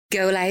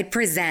Go Loud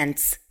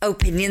presents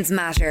Opinions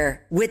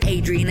Matter with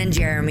Adrian and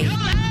Jeremy.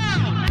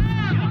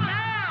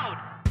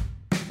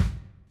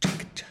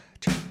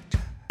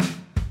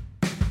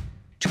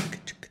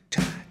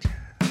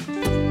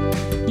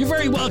 You're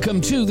very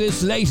welcome to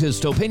this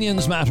latest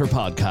Opinions Matter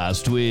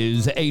podcast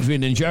with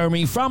Adrian and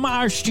Jeremy from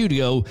our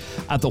studio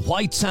at the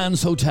White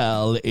Sands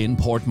Hotel in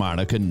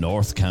Portmarnock in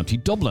North County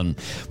Dublin.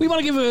 We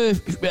want to give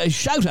a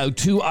shout out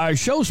to our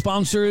show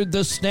sponsor,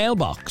 The Snail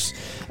Box,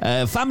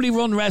 a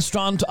family-run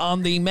restaurant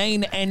on the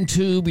main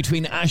N2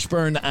 between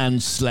Ashburn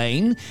and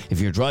Slane. If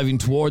you're driving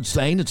towards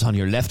Slane, it's on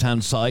your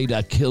left-hand side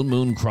at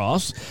Kilmoon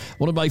Cross.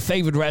 One of my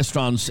favourite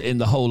restaurants in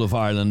the whole of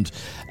Ireland.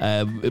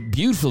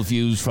 Beautiful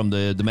views from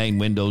the main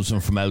windows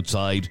and from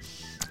outside.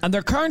 And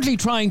they're currently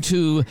trying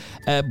to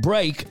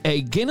break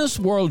a Guinness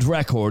World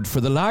Record for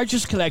the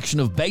largest collection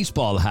of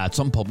baseball hats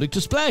on public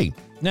display.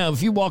 Now,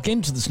 if you walk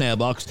into the Snail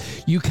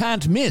Box, you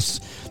can't miss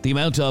the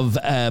amount of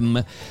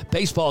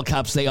baseball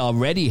caps they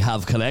already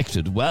have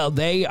collected. Well,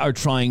 they are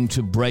trying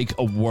to break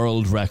a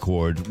world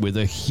record with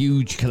a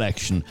huge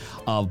collection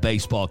of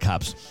baseball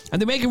caps.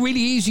 And they make it really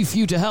easy for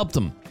you to help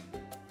them.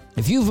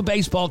 If you have a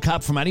baseball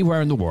cap from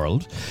anywhere in the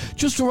world,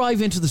 just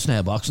arrive into the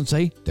Snail Box and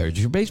say, there's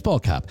your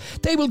baseball cap.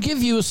 They will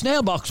give you a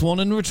Snail Box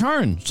one in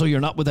return, so you're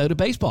not without a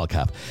baseball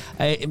cap.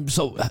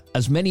 So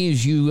as many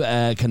as you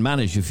can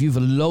manage, if you have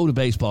a load of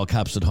baseball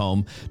caps at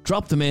home,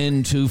 drop them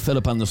in to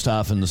Philip and the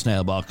staff in the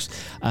Snail Box,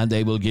 and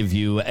they will give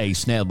you a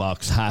Snail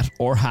Box hat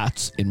or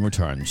hats in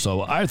return.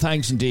 So our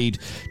thanks indeed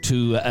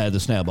to the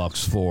Snail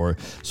Box for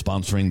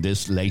sponsoring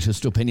this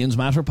latest Opinions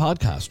Matter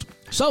podcast.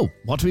 So,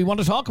 what do we want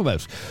to talk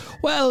about?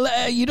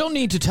 Well, you don't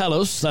need to tell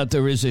us that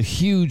there is a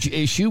huge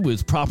issue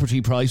with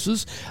property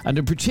prices, and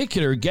in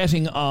particular,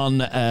 getting on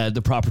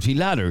the property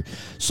ladder.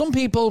 Some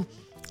people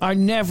are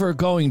never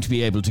going to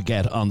be able to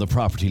get on the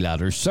property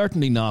ladder,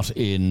 certainly not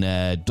in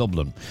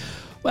Dublin.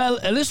 Well,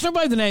 a listener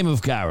by the name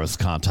of Gareth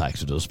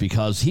contacted us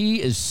because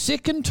he is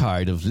sick and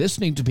tired of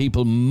listening to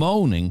people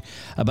moaning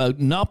about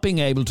not being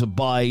able to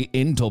buy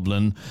in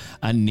Dublin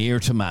and near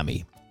to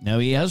Mammy. Now,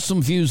 he has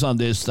some views on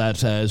this that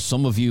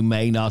some of you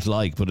may not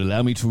like, but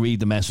allow me to read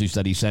the message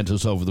that he sent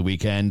us over the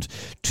weekend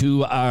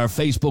to our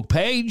Facebook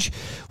page,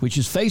 which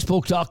is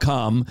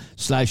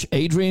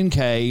facebook.com/Adrian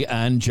K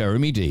and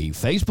Jeremy D.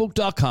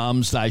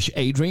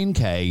 Facebook.com/Adrian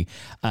K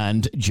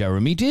and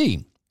Jeremy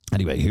D.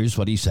 Anyway, here's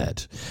what he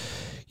said.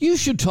 You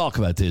should talk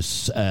about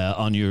this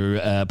on your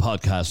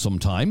podcast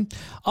sometime.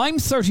 I'm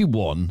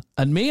 31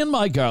 and me and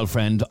my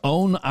girlfriend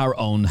own our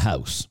own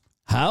house.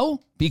 How?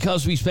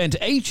 Because we spent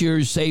 8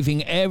 years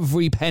saving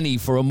every penny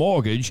for a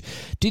mortgage,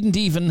 didn't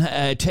even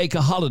take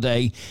a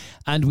holiday,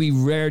 and we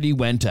rarely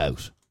went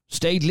out.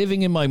 Stayed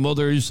living in my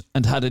mother's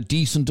and had a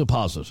decent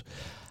deposit.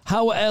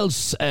 How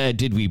else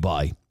did we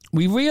buy?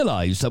 We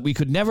realised that we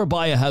could never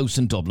buy a house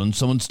in Dublin,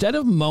 so instead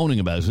of moaning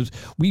about it,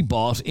 we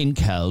bought in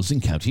Kells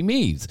in County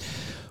Meath.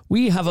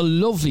 We have a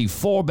lovely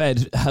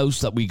 4-bed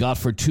house that we got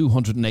for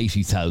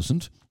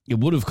 280,000. It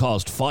would have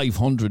cost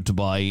 500 to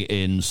buy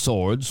in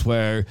Swords,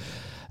 where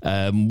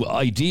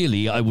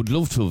ideally I would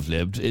love to have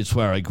lived. It's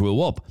where I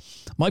grew up.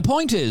 My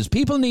point is,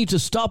 people need to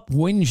stop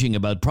whinging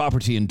about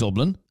property in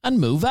Dublin and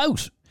move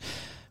out.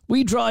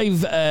 We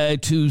drive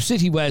to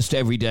City West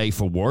every day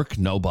for work,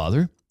 no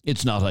bother.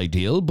 It's not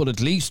ideal, but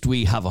at least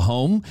we have a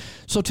home.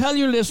 So tell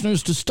your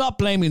listeners to stop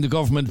blaming the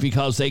government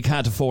because they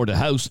can't afford a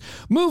house.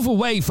 Move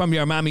away from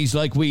your mammies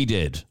like we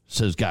did,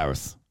 says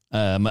Gareth.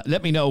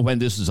 Let me know when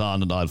this is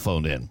on and I'll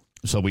phone in.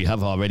 So we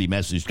have already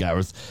messaged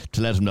Gareth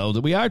to let him know that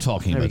we are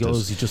talking about this. There he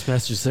goes. He just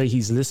messaged to say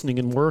he's listening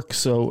in work,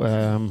 so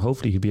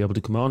hopefully he'll be able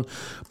to come on.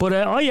 But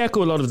I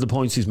echo a lot of the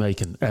points he's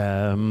making.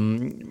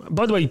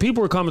 By the way,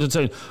 people were commenting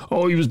saying,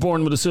 oh, he was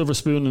born with a silver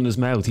spoon in his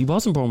mouth. He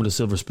wasn't born with a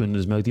silver spoon in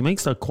his mouth. He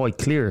makes that quite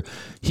clear.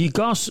 He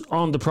got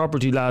on the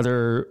property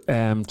ladder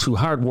through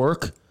hard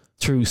work,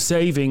 through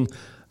saving,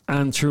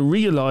 and through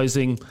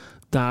realising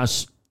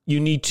that you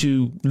need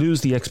to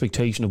lose the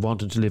expectation of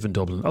wanting to live in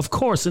Dublin. Of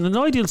course, in an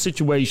ideal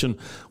situation,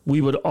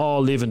 we would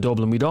all live in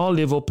Dublin. We'd all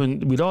live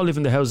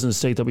in the house and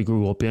estate that we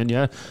grew up in,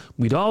 yeah?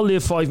 We'd all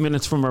live 5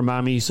 minutes from our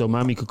mammy, so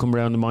mammy could come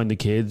around and mind the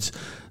kids.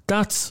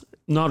 That's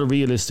not a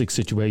realistic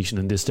situation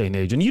in this day and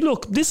age. And you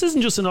look, this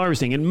isn't just an Irish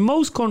thing. In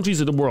most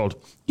countries of the world,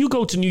 you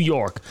go to New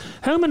York.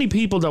 How many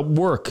people that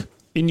work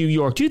in New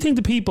York, do you think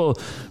the people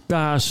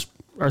that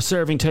are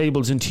serving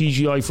tables in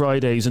TGI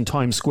Fridays in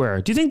Times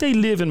Square, do you think they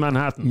live in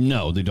Manhattan?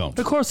 No, they don't.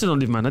 Of course they don't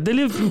live in Manhattan. They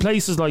live in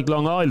places like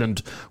Long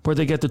Island where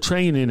they get the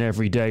train in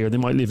every day, or they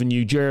might live in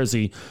New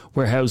Jersey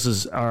where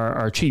houses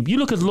are cheap. You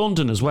look at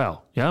London as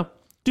well, yeah?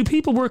 Do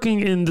people working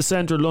in the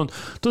centre of London,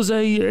 does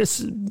a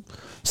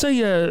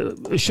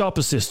shop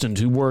assistant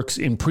who works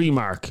in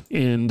Primark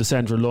in the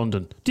centre of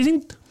London, do you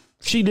think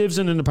she lives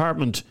in an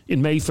apartment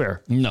in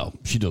Mayfair? No,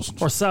 she doesn't.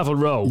 Or Savile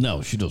Row?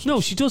 No, she doesn't. No,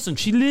 she doesn't.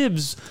 She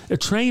lives a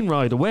train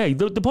ride away.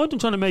 The point I'm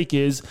trying to make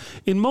is,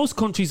 in most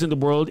countries in the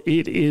world,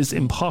 it is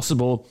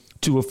impossible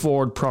to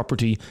afford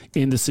property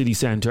in the city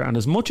centre. And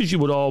as much as you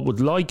would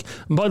like,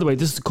 and by the way,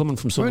 this is coming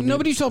from someone...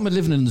 Nobody's talking about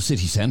living in the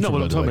city centre. No,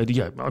 but I'm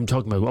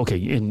talking about,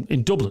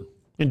 in Dublin.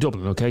 in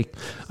Dublin, okay?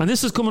 And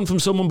this is coming from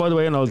someone, by the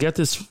way, and I'll get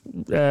this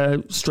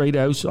straight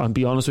out, I'll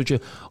be honest with you.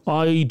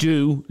 I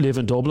do live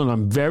in Dublin.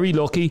 I'm very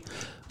lucky.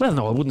 Well,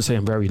 no, I wouldn't say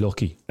I'm very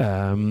lucky.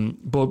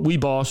 But we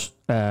bought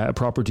a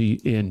property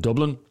in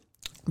Dublin.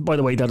 By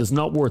the way, that is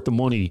not worth the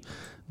money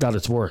that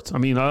it's worth. I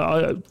mean,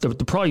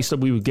 the price that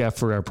we would get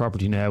for our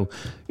property now,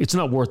 it's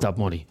not worth that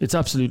money. It's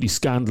absolutely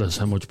scandalous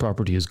how much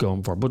property is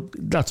going for, but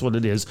that's what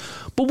it is.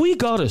 But we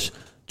got it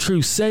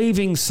through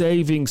saving.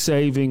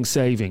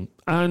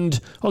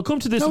 And I'll come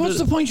to this. Now, what's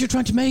the point you're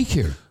trying to make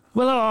here?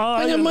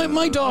 Well,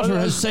 my daughter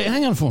has saved.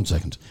 Hang on for 1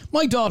 second.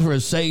 My daughter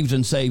has saved,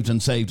 and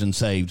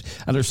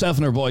herself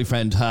and her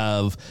boyfriend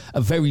have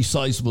a very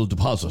sizable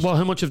deposit. Well,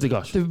 how much have they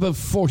got? They've about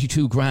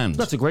 42 grand.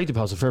 That's a great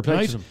deposit. Fair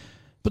play to them.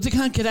 But they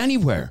can't get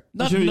anywhere.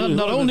 Not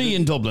only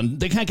in Dublin,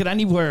 they can't get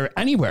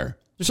anywhere.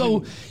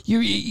 So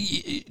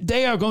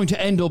they are going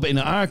to end up in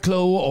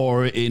Arklow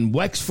or in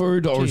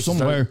Wexford or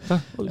somewhere.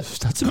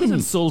 That's a bit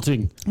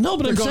insulting. No,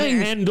 but I'm saying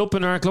to end up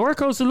in Arklow.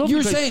 Arklow's a lovely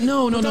place. You're saying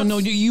no.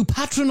 You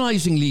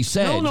patronisingly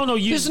said. No.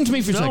 Listen to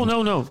me for a second.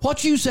 No.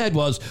 What you said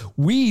was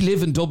we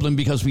live in Dublin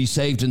because we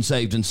saved.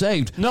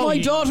 No, my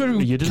daughter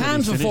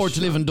can't afford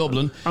to live in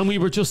Dublin, and we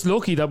were just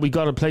lucky that we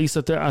got a place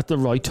at the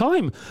right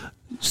time.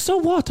 So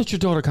what that your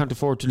daughter can't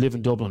afford to live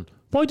in Dublin?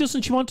 Why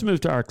doesn't she want to move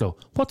to Arklow?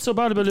 What's so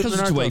bad about living in Arklow?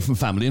 Because it's away from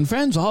family and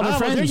friends, all her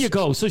friends. Well, there you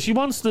go. So she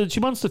wants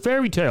the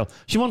fairy tale.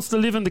 She wants to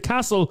live in the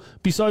castle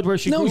beside where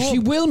she grew up. No, she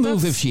will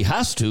move if she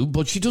has to,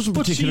 but she doesn't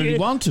particularly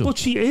want to. But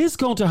she is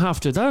going to have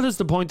to. That is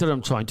the point that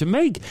I'm trying to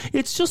make.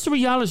 It's just a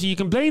reality. You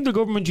can blame the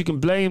government, you can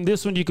blame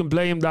this one, you can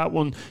blame that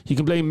one, you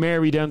can blame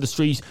Mary down the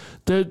street.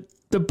 The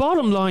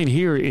bottom line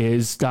here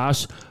is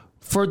that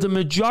for the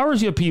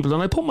majority of people,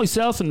 and I put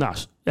myself in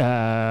that,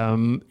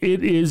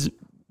 it is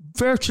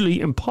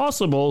virtually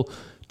impossible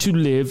to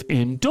live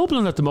in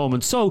Dublin at the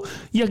moment. So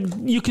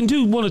you can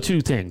do one of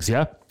two things,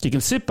 yeah? You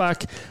can sit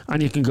back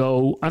and you can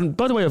go, and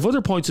by the way, I have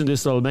other points in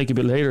this that I'll make a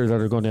bit later that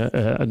are going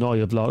to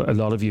annoy a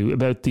lot of you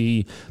about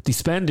the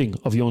spending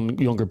of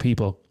younger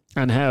people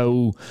and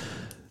how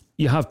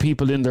you have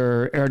people in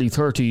their early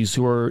 30s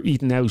who are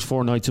eating out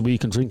 4 nights a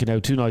week and drinking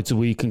out 2 nights a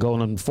week and going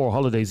on 4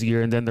 holidays a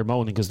year, and then they're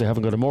moaning because they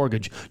haven't got a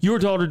mortgage. Your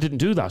daughter didn't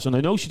do that, and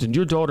I know she didn't.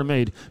 Your daughter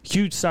made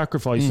huge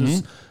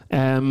sacrifices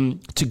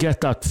to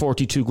get that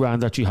 42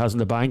 grand that she has in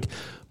the bank.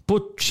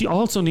 But she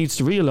also needs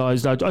to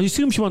realise that, I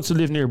assume she wants to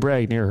live near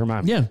Bray, near her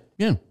mum. Yeah.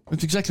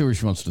 That's exactly where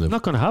she wants to live.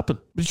 Not going to happen.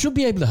 But it should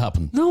be able to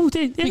happen. No,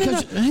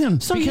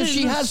 because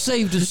she has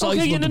saved a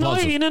sizable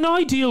deposit. In an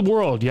ideal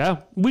world, yeah,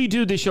 we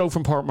do this show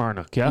from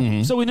Portmarnock, yeah?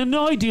 Mm-hmm. So in an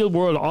ideal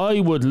world, I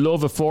would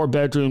love a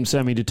 4-bedroom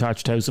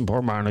semi-detached house in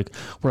Portmarnock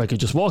where I could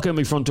just walk out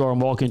my front door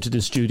and walk into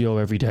the studio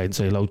every day and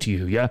say hello to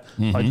you, yeah?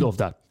 Mm-hmm. I'd love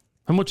that.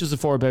 How much is a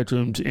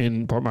 4-bedroom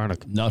in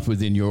Portmarnock? Not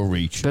within your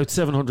reach. About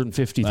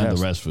 750,000. And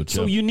the rest of it,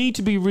 So you need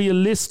to be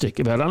realistic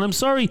about it. And I'm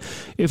sorry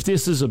if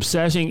this is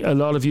upsetting a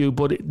lot of you,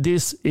 but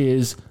this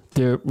is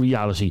the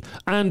reality.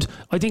 And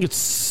I think it's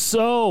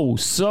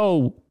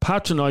so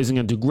patronising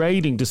and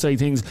degrading to say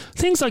things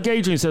like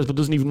Adrian says, but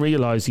doesn't even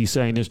realise he's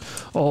saying it.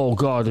 Oh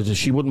God,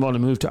 she wouldn't want to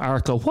move to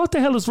Arklow. What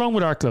the hell is wrong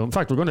with Arklow? In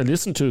fact, we're going to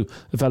listen to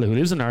a fellow who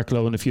lives in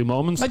Arklow in a few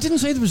moments. I didn't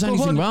say there was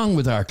anything wrong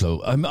with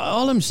Arklow.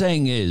 All I'm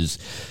saying is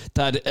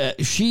that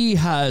she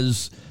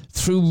has,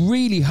 through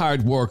really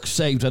hard work,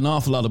 saved an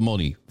awful lot of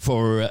money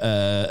for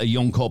a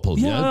young couple.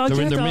 Yeah,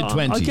 they're in their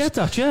mid-20s. I get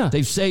that, yeah.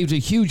 They've saved a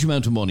huge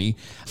amount of money.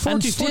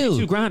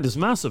 42 grand is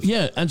massive.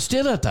 Yeah, and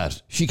still at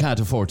that, she can't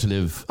afford to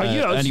live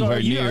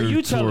anywhere near. Are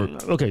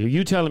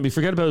you telling me,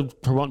 forget about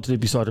her wanting to live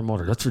beside her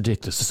mother. That's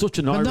ridiculous. It's such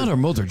an Irish... Not her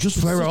mother,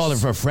 just where all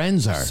of her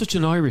friends are. Such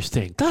an Irish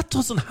thing. That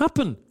doesn't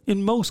happen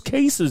in most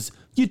cases.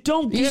 You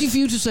don't get... Easy for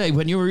you to say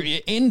when you're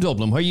in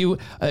Dublin, where you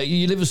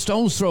live a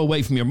stone's throw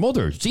away from your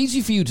mother. It's easy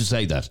for you to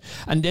say that.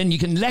 And then you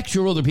can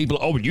lecture other people,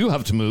 oh, well, you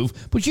have to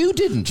move. But you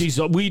didn't.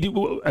 Jeez, we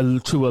do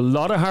through a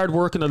lot of hard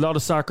work and a lot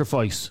of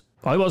sacrifice.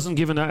 I wasn't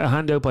given a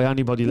handout by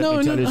anybody, let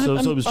me tell you.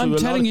 I'm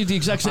telling you the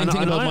exact same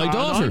thing about my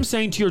daughter. What I'm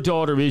saying to your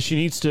daughter is she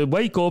needs to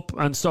wake up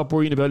and stop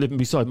worrying about living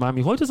beside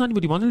Mammy. Why does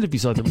anybody want to live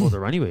beside their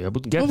mother anyway? I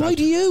wouldn't get that. Why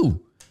do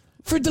you?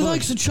 For the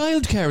likes of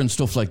childcare and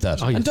stuff like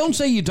that. And don't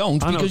say you don't,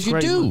 because you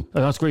do.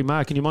 That's great,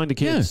 Mark. Can you mind the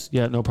kids?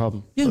 Yeah, no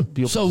problem. Yeah.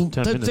 So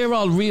they're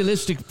all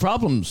realistic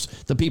problems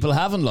that people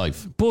have in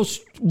life. But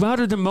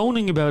rather than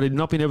moaning about it and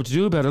not being able to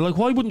do about it, like,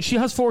 why wouldn't she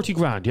has 40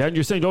 grand, yeah? And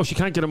you're saying, oh, she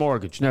can't get a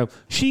mortgage. Now,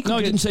 she could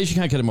I didn't say she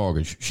can't get a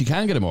mortgage. She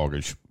can get a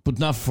mortgage, but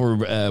not for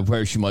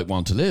where she might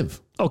want to live.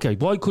 Okay,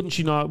 why couldn't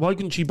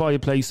she buy a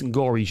place in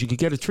Gorey? She could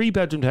get a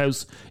 3-bedroom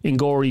house in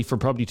Gorey for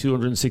probably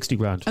 260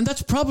 grand. And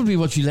that's probably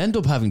what she'll end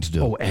up having to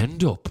do. Oh,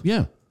 end up?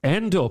 Yeah.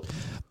 End up.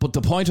 But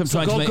the point I'm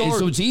trying to make is,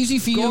 so it's easy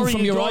for you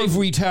from your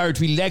ivory tower to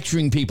be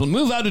lecturing people,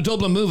 move out of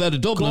Dublin,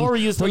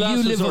 Gorey is the where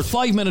you live resort.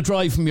 a 5-minute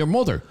drive from your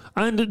mother.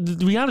 And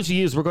the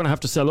reality is we're going to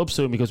have to sell up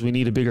soon because we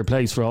need a bigger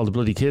place for all the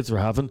bloody kids we're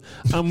having.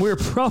 And we're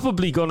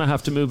probably going to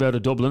have to move out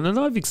of Dublin. And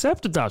I've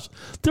accepted that.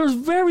 There's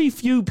very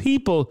few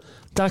people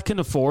that can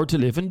afford to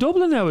live in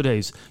Dublin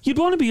nowadays. You'd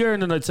want to be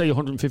earning, I'd say,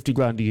 150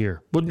 grand a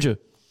year, wouldn't you?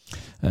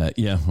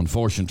 Yeah,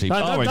 unfortunately.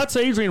 That's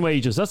Adrian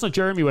wages. That's not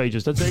Jeremy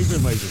wages. That's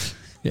Adrian wages.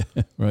 Yeah,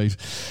 right.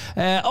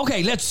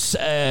 Okay, let's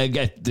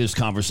get this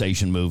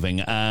conversation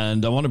moving.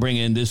 And I want to bring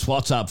in this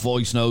WhatsApp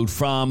voice note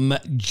from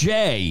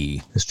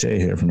Jay. It's Jay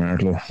here from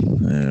Arklow.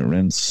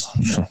 Rents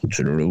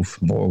to the roof,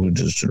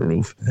 mortgages to the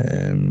roof.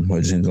 I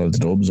just think all the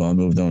Dubs all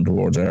move down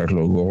towards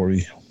Arklow,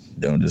 Gorey,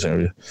 down this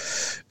area,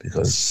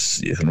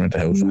 because you can rent a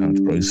house for half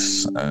the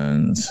price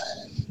and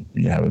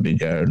you have a big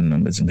garden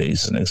and bits and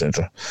pieces and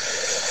etc.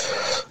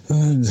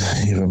 And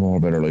you have a more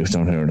better life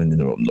down here than you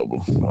do up in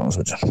Dublin, to be honest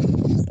with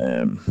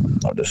you.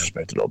 No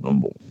disrespect to Dublin,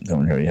 but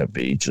down here you have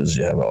beaches,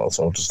 you have all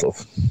sorts of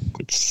stuff,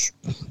 which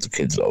the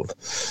kids love.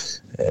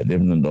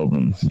 Living in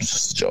Dublin is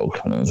just a joke,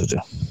 to be honest with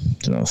you.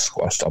 You know,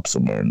 squashed up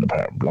somewhere in the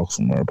apartment block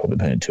somewhere, probably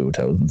paying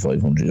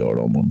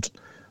 €2,500 a month.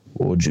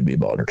 Would you be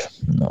bothered?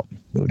 No.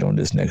 Move down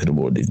this neck of the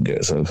wood, you can get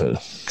yourself a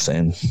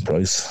same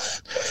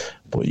price,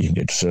 but you can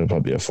get yourself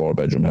probably a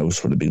 4-bedroom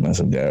house with a big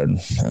massive garden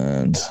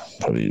and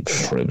probably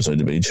right beside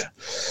the beach.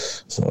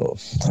 So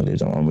I'll leave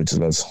that on with you,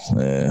 lads.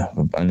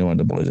 Anyone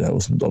that buys a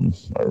house in Dublin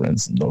or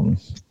rents in Dublin,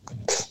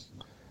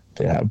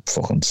 they have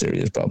fucking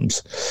serious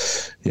problems.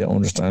 Yeah, I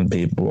understand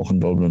people working in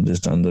Dublin,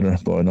 this and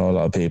that, but I know a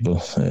lot of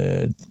people,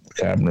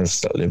 carpenters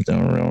that live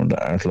down around the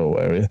Arklow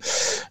area,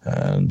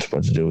 and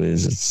what to do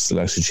is it's still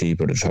actually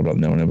cheaper to travel up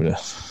and down every day.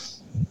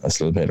 I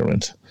still pay the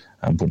rent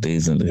and put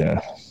diesel in the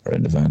car or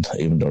in the van.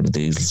 Even though the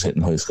diesel's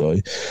hitting high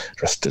sky,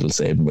 they're still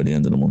saving by the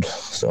end of the month.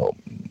 So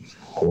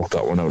work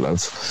that one out,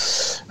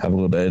 lads. Have a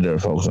good day there,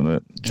 folks. On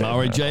it. All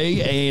right,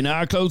 Jay, in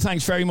Arklow,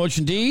 thanks very much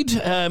indeed.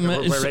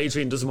 Where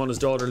Adrian doesn't want his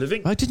daughter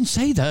living? I didn't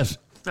say that.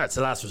 That's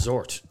the last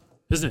resort,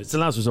 isn't it? It's the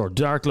last resort.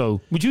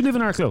 Arklow. Would you live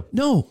in Arklow?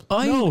 No.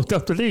 No,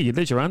 Dr. Lee,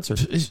 that's your answer.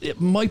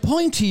 My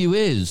point to you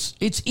is,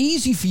 it's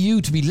easy for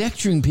you to be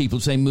lecturing people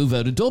saying move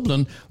out of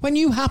Dublin when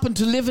you happen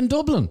to live in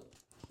Dublin.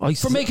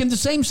 For making the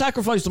same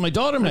sacrifice that my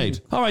daughter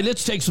made. All right,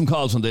 let's take some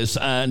calls on this.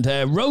 And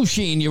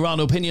Roisin, you're on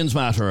Opinions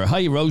Matter.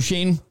 Hi,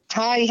 Roisin.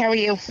 Hi, how are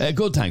you?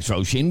 Good, thanks,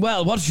 Roisin.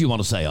 Well, what did you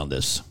want to say on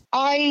this?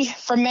 I've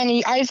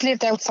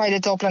lived outside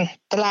of Dublin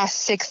the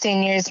last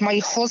 16 years.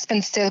 My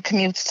husband still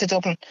commutes to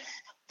Dublin.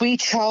 We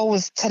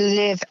chose to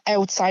live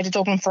outside of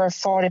Dublin for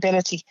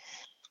affordability.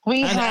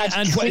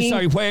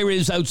 Where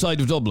is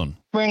outside of Dublin?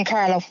 We're in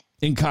Carlow.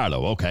 In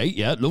Carlow, okay.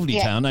 Yeah, lovely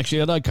town.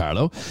 Actually, I like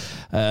Carlow.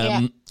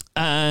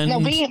 And no,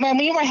 when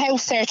we were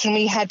house searching,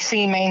 we had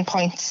 3 main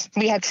points.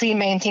 We had 3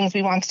 main things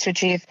we wanted to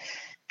achieve.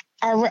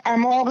 Our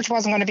mortgage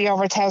wasn't going to be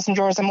over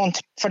 €1,000 a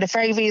month, for the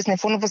very reason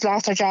if one of us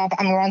lost our job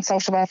and we were on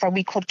social welfare,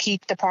 we could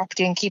keep the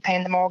property and keep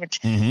paying the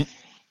mortgage. Mm-hmm.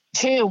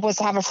 2 was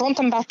to have a front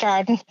and back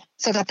garden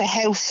so that the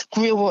house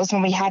grew us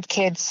when we had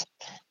kids.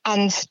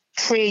 And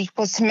 3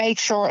 was to make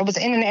sure it was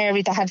in an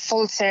area that had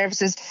full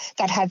services,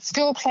 that had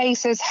school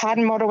places, had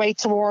a motorway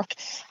to work,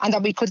 and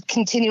that we could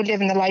continue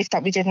living the life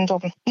that we did in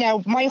Dublin.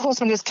 Now, my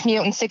husband is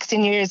commuting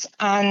 16 years,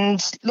 and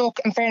look,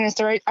 in fairness,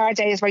 there are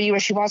days where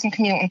she wasn't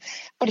commuting,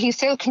 but he's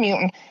still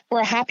commuting.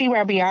 We're happy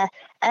where we are.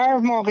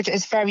 Our mortgage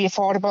is very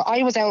affordable.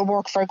 I was out of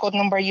work for a good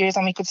number of years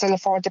and we could still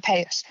afford to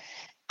pay it.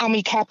 And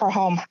we kept our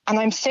home. And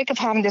I'm sick of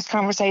having this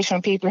conversation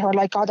with people who are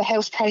like, oh, the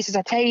house prices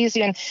are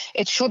crazy and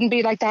it shouldn't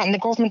be like that and the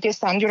government this,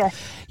 that and the other.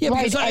 Yeah,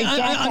 right, I get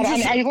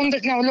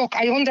that.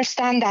 I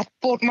understand that.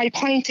 But my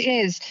point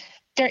is,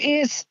 there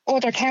is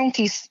other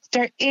counties,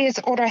 there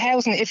is other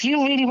housing. If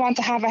you really want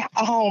to have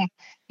a home,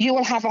 you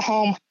will have a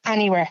home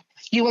anywhere.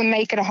 You will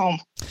make it a home.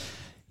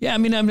 Yeah, I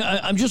mean,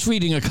 I'm just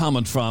reading a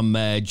comment from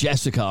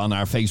Jessica on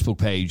our Facebook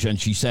page, and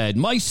she said,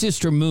 my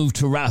sister moved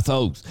to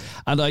Rathoath,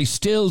 and I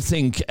still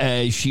think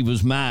she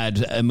was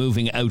mad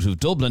moving out of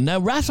Dublin.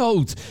 Now,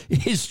 Rathoath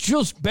is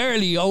just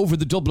barely over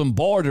the Dublin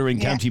border in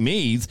County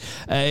Meath.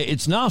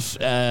 It's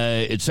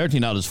certainly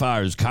not as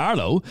far as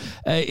Carlow.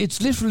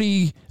 It's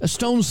literally a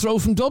stone's throw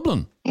from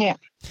Dublin. Yeah.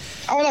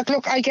 Oh,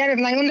 look, I get it,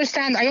 and I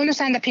understand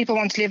that people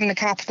want to live in the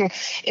capital.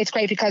 It's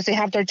great because they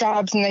have their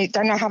jobs and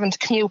they're not having to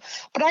commute.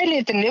 But I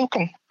lived in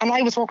Lucan and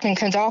I was working in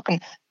Clondalkin.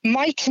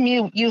 My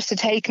commute used to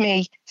take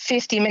me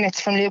 50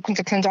 minutes from Lucan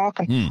to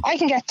Clondalkin. I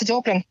can get to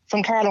Dublin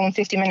from Carlow in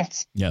 50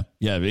 minutes. Yeah.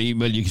 Well,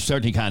 you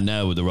certainly can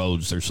now with the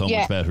roads. They're so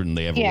much better than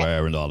they ever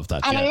were and all of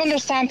that. And I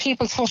understand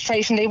people's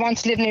frustration. They want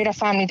to live near their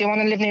family. They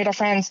want to live near their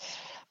friends.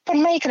 But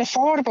make it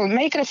affordable.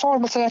 Make it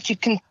affordable so that you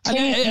can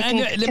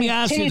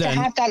continue to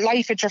have that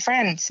life with your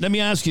friends. Let me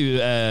ask you,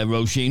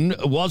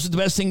 Roisin, was it the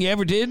best thing you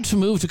ever did to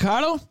move to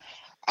Carlow?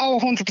 Oh,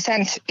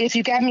 100%. If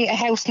you gave me a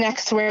house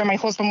next to where my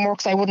husband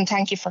works, I wouldn't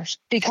thank you for it.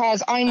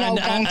 Because I know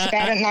going to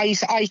bed at night,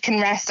 I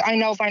can rest. I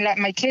know if I let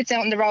my kids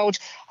out on the road,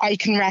 I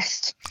can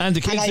rest. And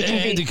the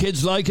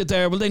kids like it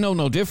there? Well, they know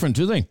no different,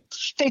 do they?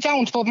 They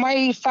don't, but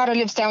my father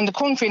lives down the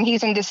country and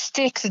he's in the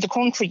sticks of the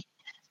country.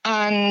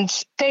 And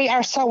they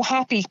are so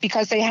happy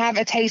because they have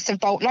a taste of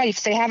both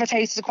lives. They have a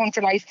taste of the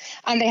country life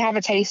and they have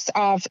a taste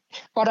of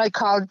what I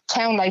call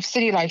town life,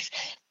 city life.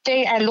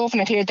 They are loving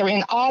it here. They're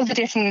in all the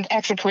different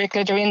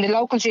extracurricular. They're in the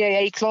local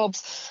GAA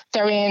clubs.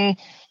 They're in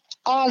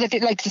all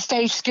the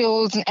stage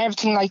schools and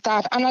everything like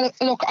that. And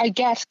I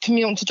get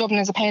commuting to Dublin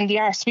as a pain in the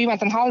arse. We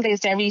went on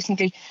holidays there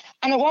recently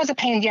and it was a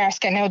pain in the arse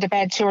getting out of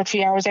bed 2 or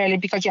 3 hours early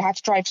because you had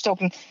to drive to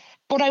Dublin.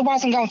 But I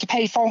wasn't going to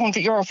pay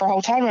 €400 for a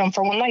hotel room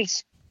for one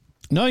night.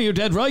 No, you're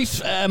dead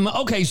right.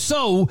 Okay,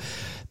 so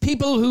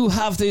people who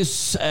have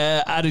this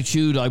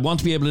attitude, I want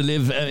to be able to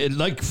live,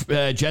 like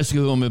Jessica,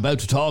 who I'm about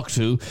to talk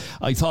to,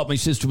 I thought my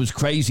sister was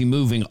crazy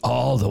moving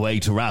all the way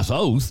to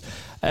Rathoath.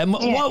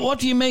 What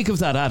do you make of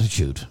that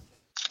attitude?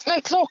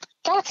 Like, look,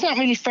 that's not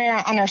really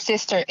fair on her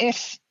sister.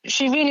 If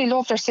she really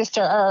loved her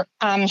sister, or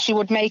she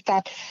would make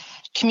that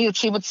commute,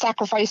 she would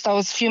sacrifice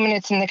those few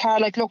minutes in the car.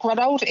 Like, look,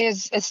 Rathoath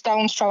is a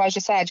stone's throw, as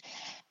you said.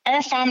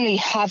 Our family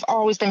have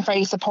always been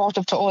very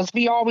supportive to us.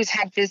 We always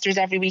had visitors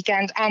every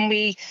weekend, and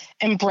we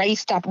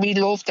embraced that. We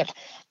loved it.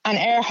 And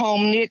our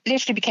home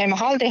literally became a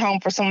holiday home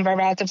for some of our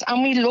relatives,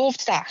 and we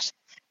loved that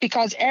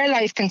because our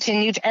life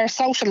continued, our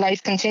social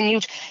life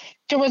continued.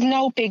 There was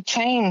no big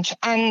change,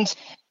 and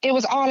it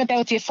was all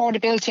about the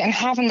affordability and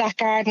having that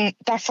garden,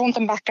 that front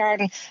and back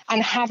garden,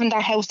 and having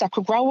that house that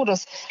could grow with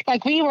us.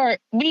 Like,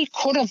 we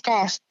could have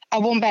got a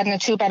 1-bed and a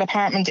 2-bed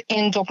apartment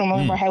in Dublin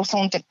when we were house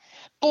hunting.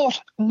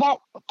 But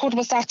what good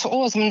was that to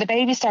us when the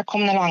babies start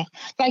coming along?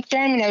 Like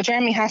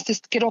Jeremy has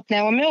to get up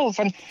now and move.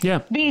 And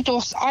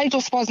I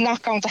just was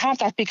not going to have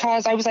that,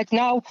 because I was like,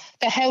 no,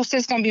 the house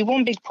is going to be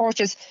one big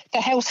purchase.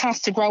 The house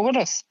has to grow with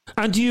us.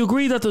 And do you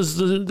agree that there's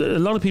a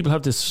lot of people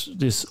have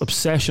this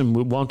obsession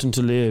with wanting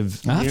to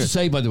live I have to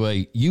say, by the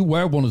way, you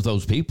were one of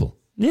those people.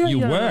 Yeah, you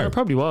were. I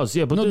probably was.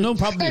 Yeah, but no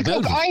problem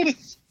about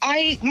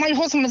it. My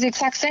husband was the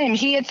exact same.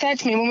 He had said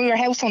to me when we were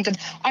house hunting,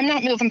 I'm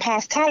not moving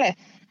past Tala.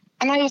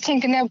 And I was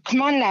thinking, now,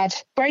 come on, lad,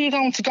 where are you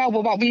going to go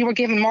with what we were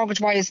given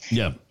mortgage-wise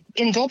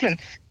in Dublin?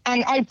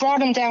 And I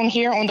brought him down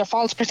here under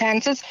false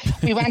pretences.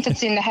 We went and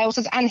seen the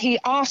houses, and he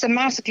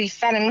automatically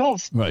fell in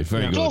love. Right,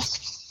 very good.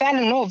 Just fell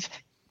in love.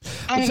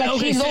 And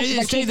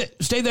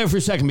stay there for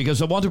a second,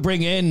 because I want to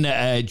bring in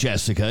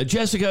Jessica.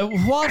 Jessica,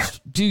 what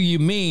do you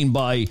mean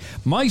by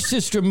my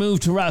sister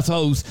moved to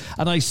Rathoath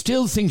and I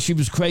still think she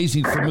was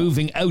crazy for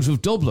moving out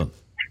of Dublin?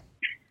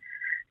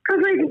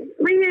 Because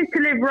we used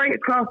to live right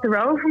across the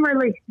road from her,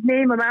 like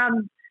me, my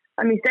mum,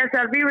 and my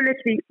stepdad. We were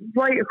literally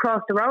right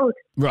across the road.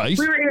 Right.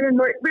 We were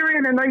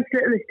in a nice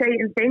little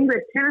estate in Finglas.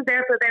 She was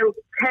there for about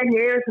 10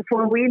 years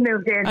before we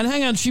moved in. And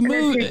hang on, she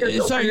moved.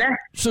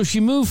 So she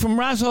moved from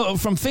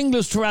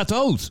Finglas to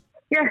Rathoath.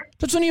 Yeah.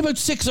 That's only about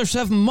 6 or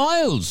 7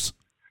 miles.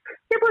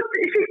 Yeah, but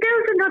she still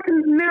shouldn't have to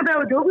move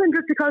out of Dublin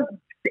just because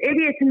the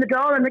idiots in the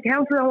Dáil and the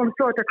council don't want to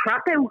sort their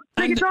crap out.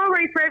 Like, it's all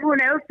right for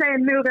everyone else saying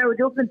move out of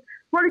Dublin.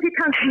 What if you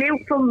can't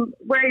commute from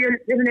where you're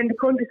living in the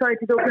countryside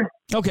to Dublin?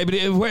 Okay, but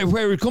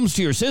where it comes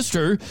to your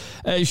sister,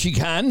 she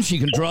can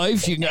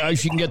drive. She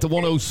can get the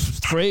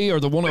 103 or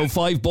the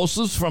 105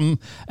 buses from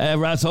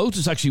Rathoath.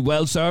 It's actually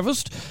well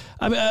serviced.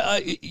 I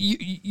mean,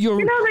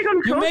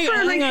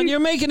 you're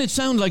making it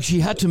sound like she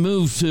had to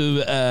move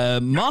to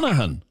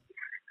Monaghan.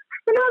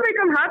 Like,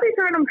 I'm happy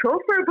for her and I'm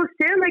tough for her, but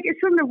still, like, it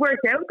shouldn't have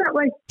worked out that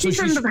way. She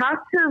shouldn't have had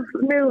to have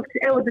moved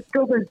out of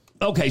Dublin.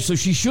 Okay, so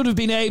she should have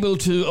been able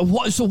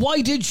to. So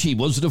why did she?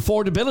 Was it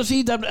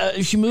affordability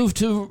that she moved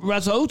to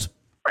Rathoath?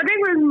 I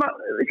think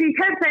she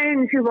kept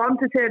saying she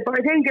wanted to, but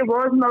I think it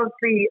was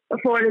mostly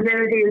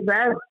affordability as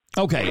well.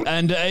 Okay,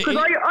 and because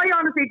I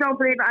honestly don't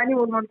believe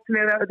anyone wants to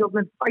move out of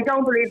Dublin. I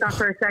don't believe that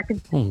for a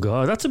second. Oh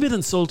God, that's a bit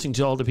insulting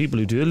to all the people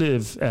who do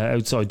live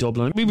outside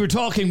Dublin. We were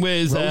talking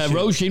with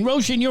Roisin.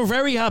 Roisin, you're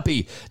very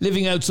happy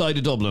living outside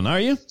of Dublin,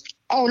 are you?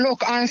 Oh,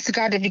 look, honest to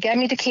God, if you gave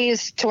me the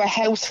keys to a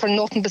house for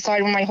nothing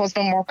beside where my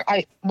husband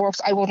works,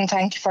 I wouldn't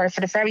thank you for it.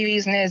 For the very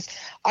reason is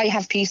I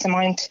have peace of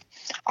mind.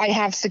 I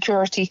have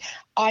security.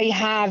 I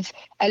have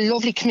a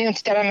lovely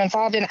community that I'm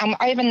involved in. And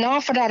I have an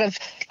awful lot of,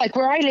 like,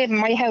 where I live in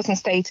my housing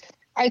state,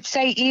 I'd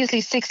say easily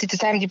 60 to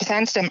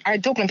 70% of them are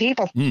Dublin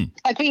people.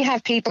 Like, we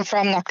have people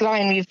from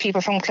Knockline, we have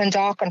people from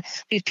Clondalkin,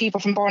 we have people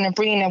from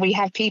Bornabrina, we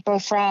have people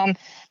from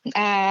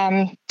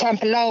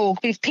Templeogue,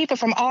 we have people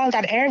from all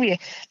that area.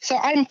 So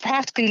I'm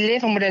practically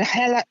living with a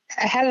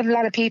hell of a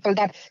lot of people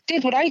that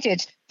did what I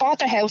did, bought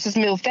their houses,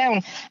 moved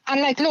down. And,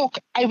 like, look,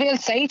 I will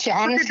say to you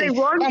honestly, did they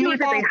want to or did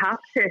they have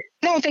to?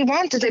 No, they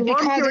wanted it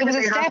because it was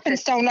a stepping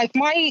stone. Like,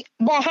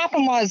 what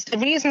happened was, the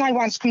reason I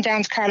wanted to come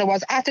down to Carlow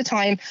was, at the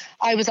time,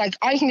 I was like,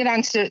 I can get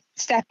onto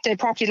the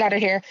property ladder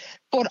here,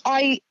 but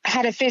I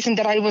had a vision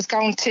that I was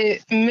going to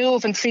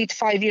move in 3 to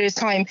 5 years'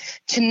 time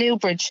to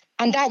Newbridge.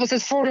 And that was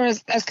as further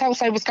as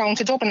close I was going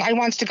to Dublin. I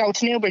wanted to go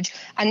to Newbridge,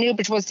 and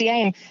Newbridge was the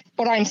aim.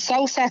 But I'm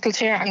so settled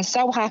here. I'm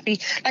so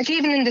happy. Like,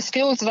 even in the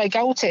schools that I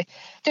go to,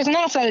 there's an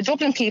awful lot of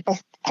Dublin people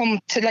come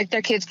to, like,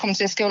 their kids come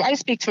to the school. I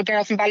speak to a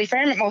girl from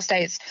Ballyfermot most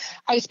days.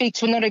 I speak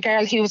to another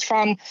girl who was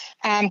from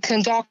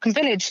Clondalkin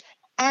Village.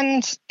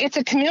 And it's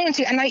a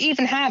community, and I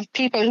even have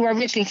people who are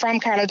originally from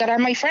Carlow that are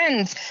my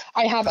friends.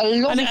 I have a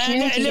lovely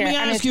community here. Let me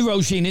ask you,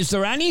 Roisin, is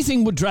there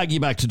anything would drag you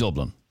back to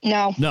Dublin?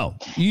 No. No.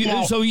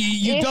 So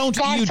you don't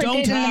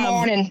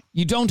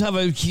have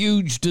a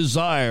huge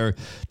desire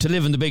to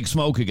live in the big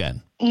smoke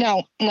again.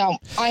 No.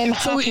 I am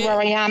happy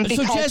where I am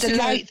because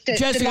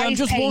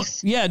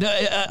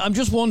I'm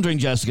just wondering,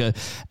 Jessica.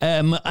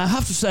 I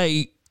have to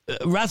say,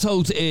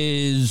 Rathoath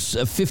is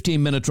a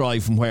 15-minute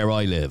drive from where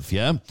I live.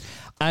 Yeah.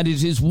 And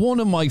it is one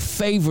of my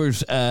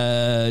favourite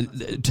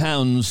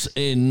towns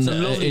in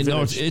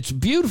North. It's a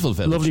beautiful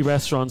village. Lovely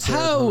restaurants.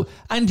 How?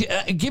 And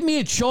give me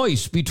a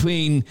choice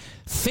between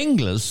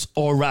Finglas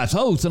or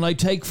Ratoath, and I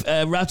take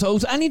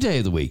Ratoath any day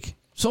of the week.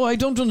 So I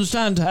don't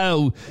understand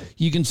how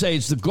you can say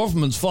it's the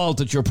government's fault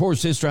that your poor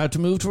sister had to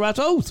move to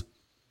Ratoath.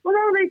 Well,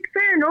 no, like,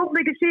 fair enough.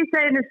 Like, if she's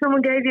saying if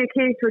someone gave you a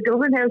key to a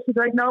Dublin house, she's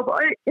like, no, but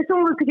if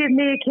someone was to give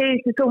me a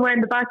key to somewhere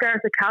in the back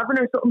arse of Cavan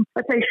or something,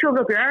 I'd say, shove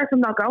up your arse,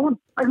 I'm not going.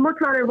 I'd much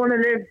rather want to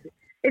live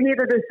in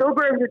either the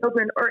suburbs of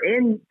Dublin or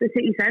in the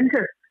city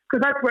centre,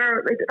 because that's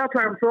where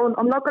I'm from.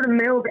 I'm not going to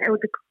move out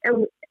of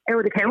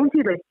the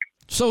county, like.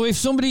 So if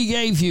somebody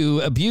gave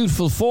you a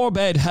beautiful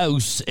 4-bed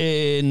house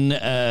in,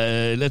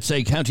 let's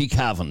say, County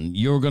Cavan,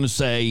 you're going to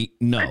say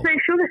no? I'd say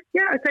shove it.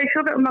 Yeah, I'd say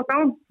shove it, I'm not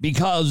going.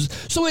 Because,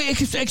 so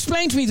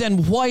explain to me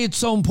then why it's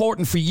so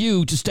important for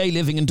you to stay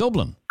living in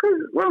Dublin. Because,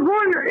 well,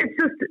 one, it's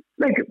just,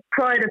 like,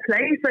 pride of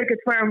place. Like,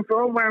 it's where I'm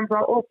from, where I'm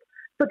brought up.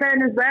 But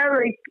then as well,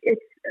 like,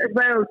 it's as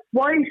well,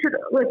 why should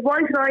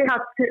I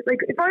have to, like,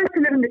 if I was to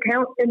live in the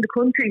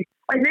country,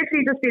 I'd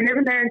literally just be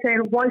living there and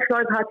saying, why should I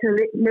have had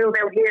to move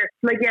out here?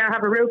 Like, yeah, I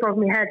have a roof over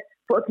my head,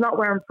 but it's not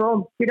where I'm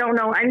from. You don't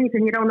know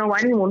anything, you don't know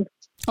anyone.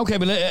 Okay,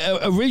 but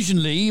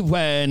originally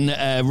when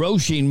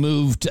Roisin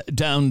moved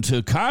down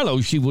to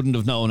Carlow, she wouldn't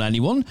have known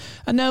anyone,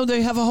 and now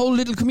they have a whole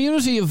little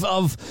community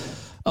of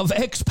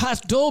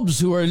expat Dubs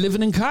who are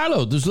living in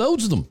Carlow. There's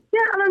loads of them. Yeah,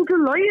 and I'm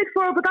delighted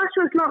for it, but that's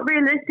just not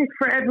realistic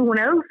for everyone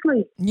else.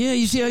 Like. Yeah,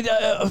 you see,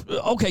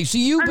 okay, so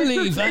you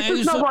believe... It's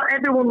just not what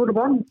everyone would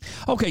want.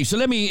 Okay, so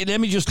let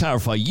me just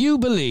clarify. You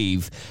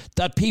believe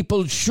that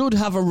people should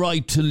have a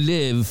right to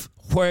live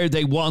where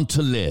they want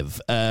to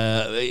live.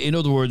 In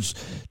other words,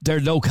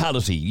 their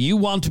locality. You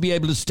want to be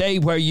able to stay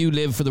where you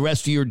live for the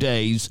rest of your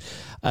days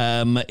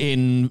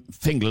in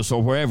Finglas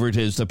or wherever it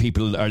is that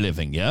people are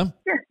living, yeah?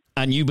 Yeah.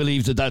 And you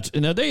believe that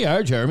now they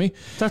are, Jeremy.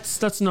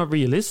 That's not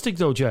realistic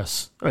though,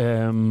 Jess.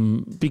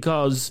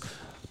 Because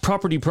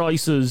property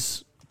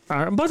prices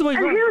are, and by the way,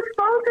 and whose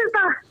fault is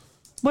that?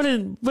 Well,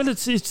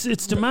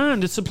 it's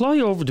demand. It's supply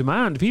over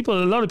demand. A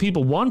lot of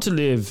people want to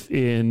live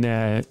in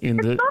the.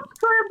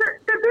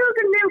 They're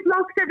building new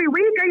blocks every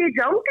week. Are you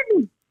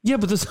joking? Yeah,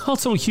 but there's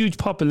also a huge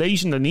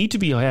population that need to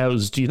be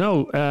housed. You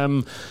know,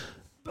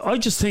 I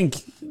just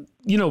think.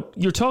 You know,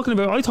 you're talking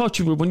about. I thought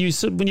you were when you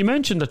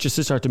mentioned that your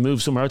sister had to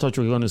move somewhere. I thought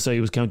you were going to say it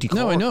was County Cork.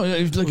 No, I know.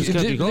 It was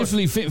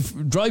literally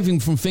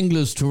driving from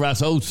Finglas to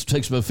Ratoath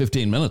takes about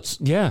 15 minutes.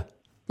 Yeah,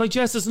 like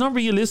Jess, it's not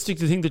realistic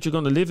to think that you're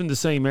going to live in the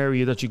same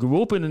area that you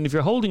grew up in, and if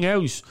you're holding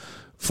out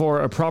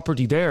for a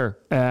property there,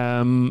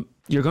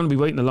 you're going to be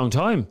waiting a long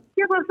time.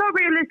 Yeah, but it's not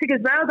realistic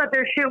as well that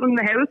they're shooting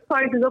the house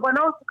prices up. I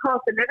know it's the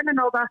cost of living and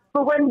all that,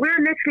 but when we're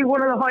literally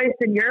one of the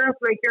highest in Europe,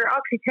 like, you're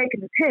actually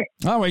taking the tip.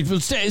 All right, well,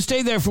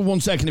 stay there for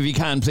 1 second if you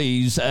can,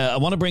 please. I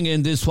want to bring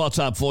in this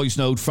WhatsApp voice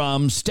note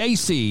from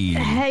Stacey.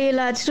 Hey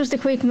lads, just a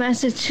quick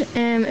message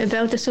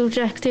about the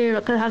subject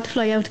here. I have to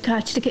fly out to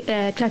collect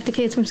the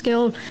kids from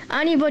school.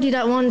 Anybody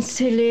that wants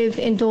to live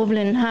in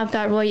Dublin have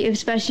that right,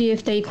 especially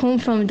if they come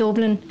from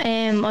Dublin.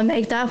 I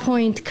make that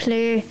point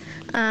clear.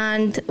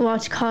 And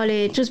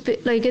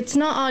it's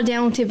not all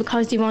down to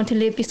because they want to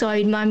live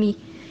beside mammy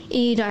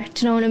either.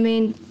 Do you know what I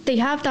mean? They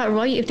have that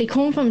right. If they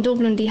come from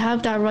Dublin, they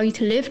have that right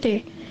to live there.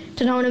 Do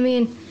you know what I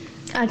mean?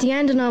 At the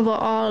end of it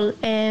all,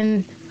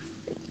 the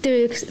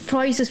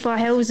prices for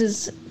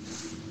houses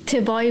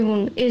to buy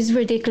one is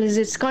ridiculous.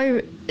 It's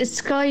sky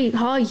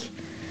high. Do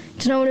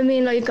you know what I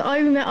mean? Like, I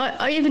remember,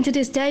 I even to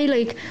this day,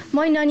 like,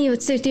 my nanny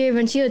would sit there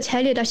and she would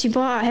tell you that she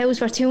bought a house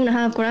for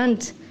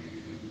 $2,500.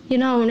 You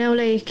know, now,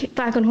 like,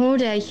 back in her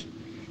day.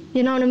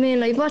 You know what I mean?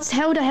 Like,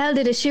 how the hell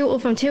did it shoot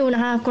up from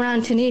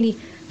 $2,500 to nearly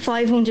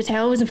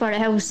 500,000 for a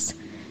house?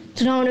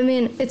 Do you know what I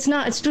mean? It's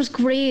just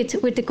great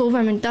with the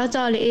government. That's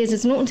all it is.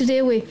 It's nothing to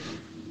do with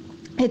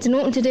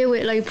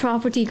like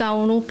property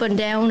going up and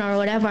down or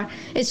whatever.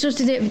 It's just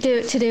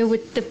to do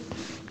with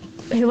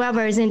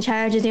whoever is in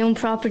charge of their own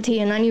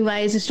property, and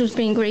anyways, it's just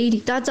being greedy.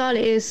 That's all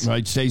it is.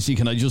 Right, Stacey,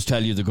 can I just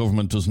tell you the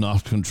government does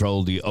not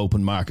control the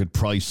open market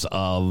price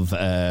of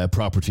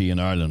property in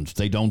Ireland.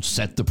 They don't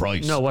set the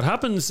price. No, what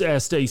happens,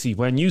 Stacey,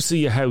 when you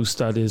see a house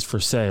that is for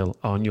sale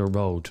on your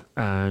road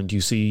and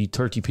you see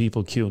 30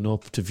 people queuing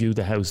up to view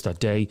the house that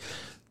day,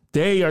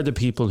 they are the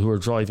people who are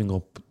driving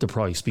up the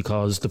price,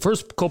 because the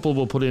first couple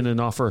will put in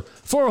an offer,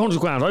 400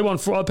 grand.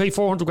 I'll pay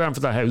 400 grand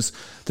for that house.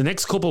 The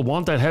next couple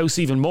want that house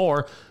even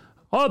more.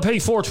 I'll pay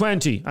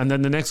 420, and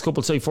then the next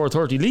couple say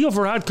 430. Leo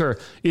Varadkar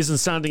isn't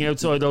standing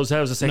outside those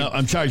houses saying, no,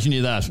 I'm charging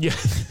you that. Yeah,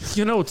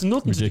 you know, it's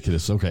nothing.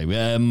 Ridiculous. Okay,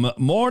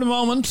 more in a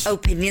moment.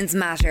 Opinions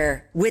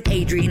Matter with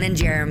Adrian and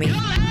Jeremy.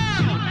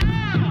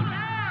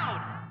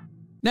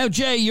 Now,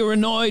 Jay, you're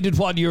annoyed at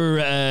what you're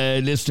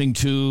listening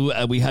to.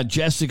 We had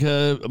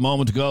Jessica a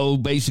moment ago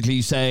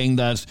basically saying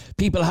that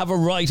people have a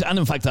right, and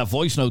in fact that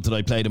voice note that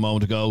I played a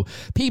moment ago,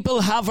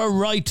 people have a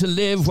right to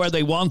live where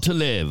they want to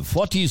live.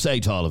 What do you say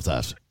to all of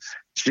that?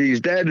 She's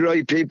dead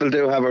right. People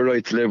do have a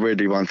right to live where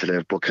they want to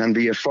live, but can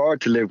they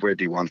afford to live where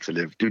they want to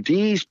live? Do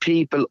these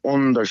people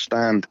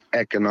understand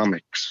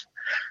economics?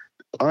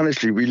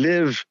 honestly, we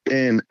live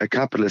in a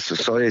capitalist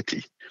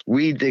society.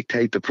 We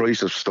dictate the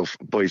price of stuff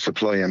by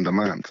supply and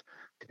demand.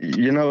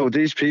 You know,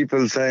 these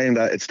people saying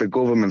that it's the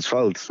government's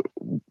fault.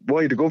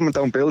 Why? The government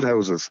don't build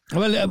houses.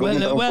 No,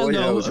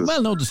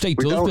 the state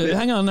does.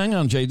 Hang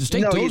on, Jay. The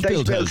state does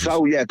build houses.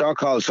 So, yeah, they're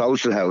called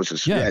social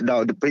houses. Yeah,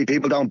 no, the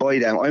people don't buy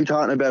them. I'm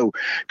talking about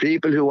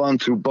people who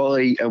want to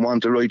buy and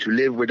want the right to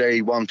live where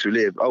they want to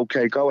live.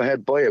 Okay, go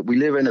ahead, buy it. We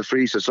live in a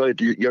free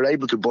society. You're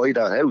able to buy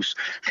that house.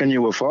 Can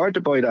you afford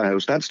to buy that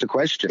house? That's the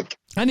question.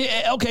 And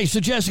okay,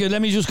 so Jessica,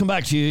 let me just come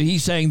back to you.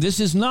 He's saying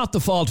this is not the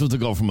fault of the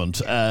government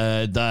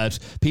that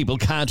people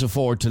can't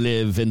afford to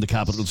live in the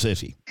capital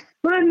city.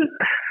 Well,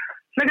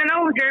 I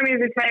know Jeremy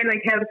is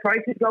saying how the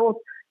prices go up,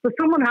 but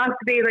someone has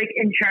to be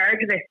in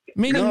charge of it.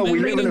 We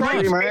live in a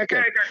free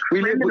market.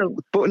 We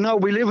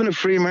live in a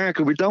free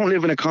market. We don't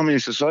live in a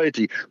communist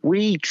society.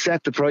 We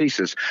set the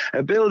prices.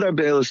 A builder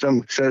builds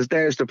them, says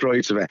there's the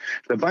price of it.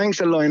 The banks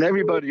will line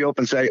everybody up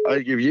and say, I'll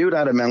give you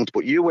that amount,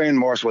 but you earn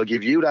more, so I'll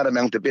give you that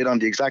amount to bid on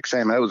the exact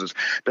same houses.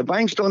 The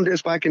banks done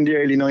this back in the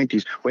early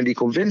 90s when they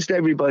convinced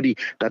everybody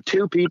that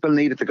two people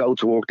needed to go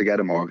to work to get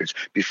a mortgage.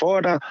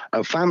 Before that,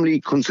 a family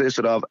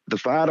consisted of the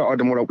father or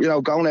the mother,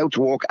 going out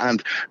to work,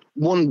 and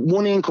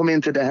one income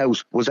into the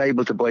house was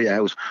able to buy a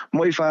house.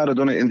 My father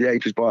done it in the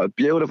 80s, bought a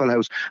beautiful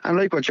house, and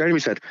like what Jeremy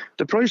said,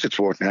 the price it's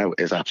worth now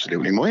is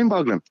absolutely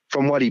mind-boggling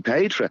from what he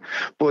paid for it.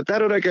 But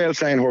that other girl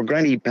saying her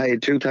granny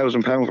paid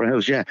 £2,000 for a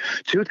house, yeah,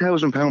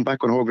 £2,000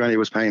 back when her granny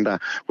was paying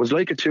that was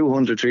like a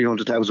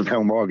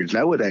 £200,000-300,000 mortgage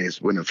nowadays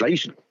with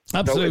inflation.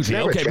 Absolutely.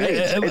 So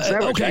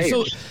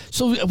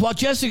So what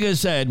Jessica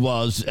said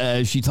was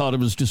she thought it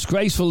was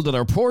disgraceful that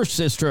her poor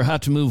sister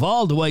had to move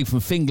all the way from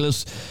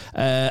Finglas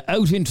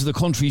out into the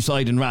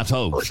countryside in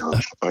Rathout.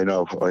 I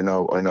know.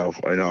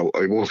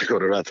 I won't go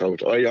to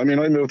Rathout. I mean,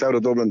 I moved out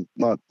of Dublin,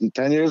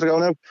 10 years ago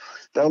now,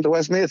 down to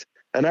Westmeath,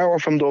 an hour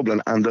from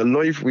Dublin, and the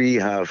life we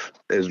have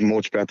is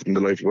much better than the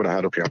life we would have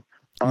had up here.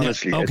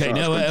 Honestly. Okay,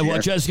 now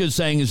what Jessica's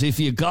saying is if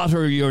you got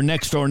her your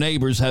next door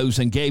neighbour's house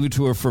and gave it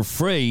to her for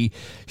free,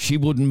 she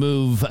wouldn't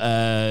move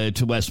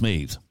to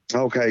Westmeath.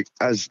 Okay,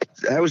 how's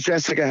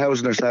Jessica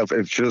housing herself?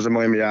 If she doesn't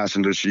mind me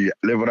asking, does she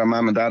live with her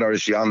mum and dad, or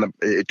does she own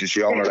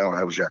her own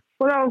house yet?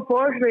 Well,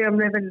 unfortunately, I'm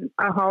living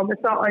at home.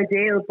 It's not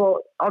ideal, but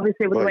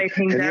obviously with the way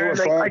things are,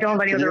 I don't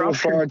have any other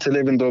option. Can you afford to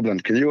live in Dublin?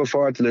 Can you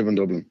afford to live in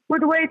Dublin?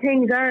 With the way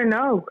things are,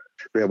 no.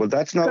 Yeah, well,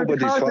 that's nobody's fault.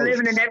 The cost of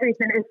living and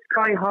everything is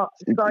sky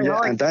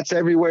high. And that's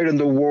everywhere in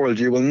the world.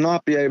 You will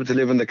not be able to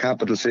live in the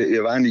capital city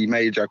of any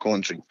major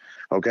country,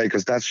 okay?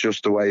 Because that's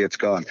just the way it's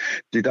gone.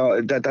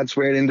 That's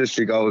where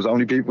industry goes.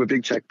 Only people with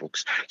big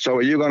checkbooks. So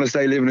are you going to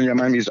stay living in your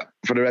mammy's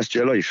for the rest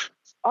of your life?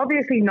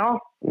 Obviously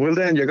not. Well,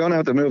 then you're going to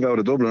have to move out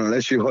of Dublin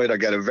unless you either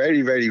get a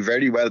very, very,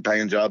 very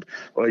well-paying job,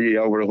 or you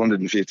over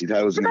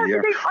 150,000 a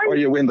year, or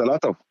you win the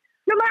lotto.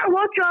 No matter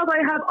what job I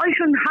have, I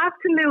shouldn't have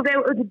to move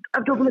out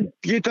of Dublin.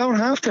 You don't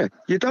have to.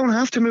 You don't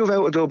have to move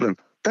out of Dublin.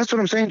 That's what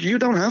I'm saying. You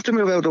don't have to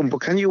move out of Dublin,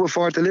 but can you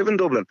afford to live in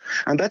Dublin?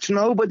 And that's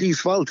nobody's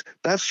fault.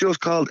 That's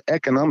just called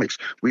economics.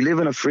 We live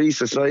in a free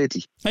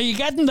society. Are you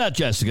getting that,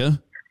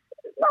 Jessica?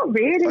 Not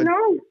really,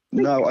 no.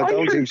 No, I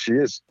don't think she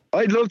is.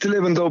 I'd love to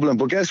live in Dublin,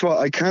 but guess what?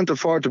 I can't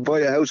afford to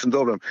buy a house in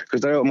Dublin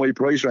because they're out of my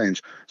price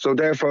range. So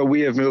therefore,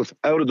 we have moved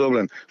out of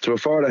Dublin to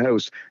afford a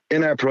house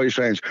in our price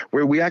range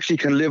where we actually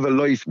can live a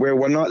life where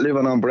we're not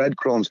living on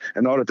breadcrumbs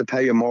in order to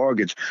pay a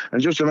mortgage.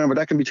 And just remember,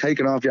 that can be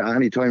taken off you at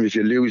any time if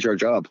you lose your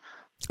job.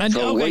 And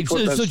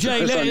so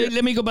Jay,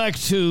 let me go back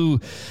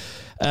to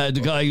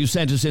the guy who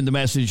sent us in the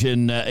message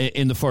in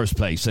the first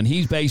place, and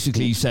he's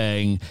basically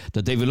saying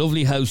that they have a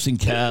lovely house in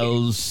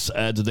Kells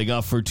that they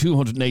got for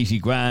 280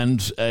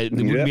 grand. They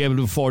wouldn't be able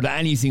to afford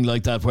anything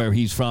like that where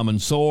he's from, in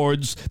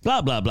Swords,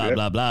 blah blah blah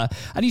blah blah.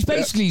 And he's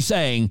basically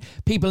saying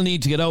people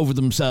need to get over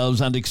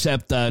themselves and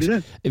accept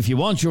that if you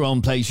want your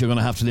own place, you're going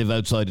to have to live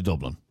outside of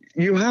Dublin.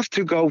 You have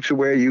to go to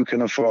where you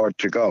can afford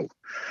to go.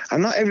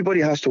 And not everybody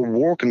has to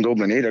work in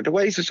Dublin either. The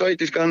way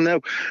society's gone now,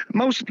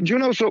 do you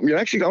know something? You're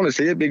actually going to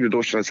see a big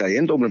reduction, I'd say,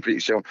 in Dublin pretty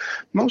soon.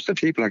 Most of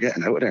the people are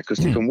getting out of there because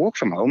they can work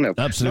from home now.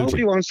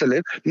 Absolutely.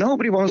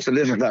 Nobody wants to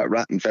live in that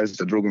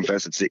rat-infested,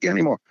 drug-infested city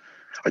anymore.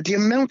 The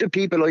amount of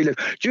people I live,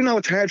 do you know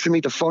it's hard for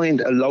me to find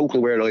a local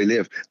where I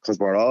live because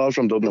we're all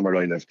from Dublin where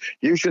I live.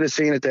 You should have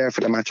seen it there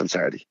for the match on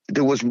Saturday.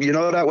 There was,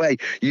 that way,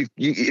 if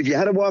you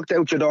had walked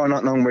out your door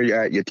not knowing where you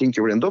are, you'd think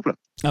you were in Dublin.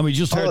 And we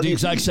just heard the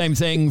exact same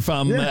thing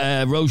from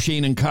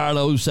Roisin and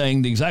Carlo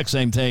saying the exact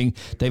same thing.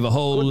 They have a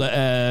whole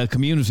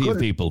community of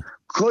people.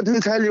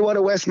 Couldn't tell you what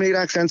a Westmeath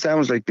accent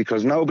sounds like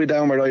because nobody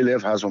down where I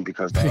live has one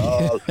because they're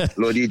all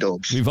bloody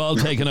dubs. We've all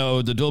taken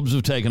over. The dubs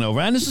have taken over,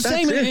 and it's the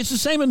same. It's the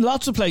same in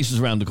lots of places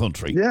around the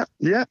country. Yeah.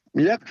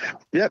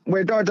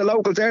 Where the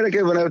locals there are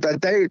giving out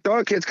that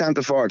their kids can't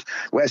afford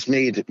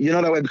Westmeath. You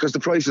know that way because the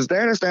prices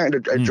there are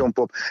starting to jump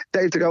up.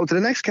 They have to go to the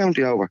next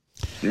county over.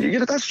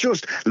 That's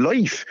just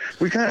life.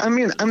 We can't. I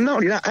mean, I'm not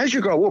only that. As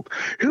you grow up,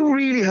 who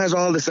really has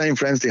all the same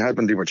friends they had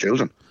when they were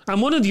children? And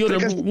one of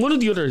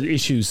the other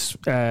issues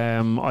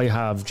I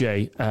have,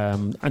 Jay,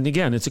 and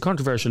again, it's a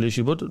controversial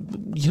issue, but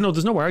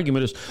there's no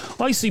argument with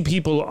it. I see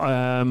people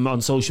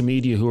on social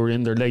media who are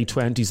in their late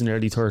 20s and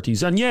early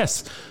 30s, and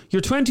yes,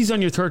 your 20s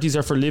and your 30s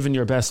are for living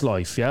your best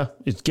life. Yeah,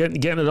 it's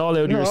getting it all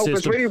out of your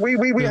system.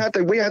 We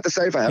had to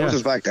save our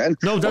houses back then.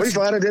 No, my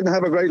father didn't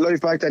have a great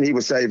life back then. He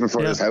was saving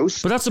for his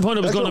house. But that's the point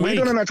I was going to make. We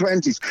done in our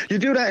 20s. You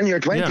do that in your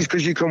 20s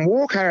because you can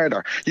work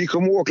harder, you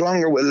can work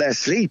longer with less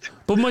sleep.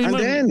 But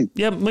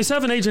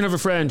myself and Adrian have a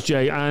friend,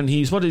 Jay, and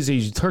he's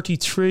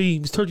 33.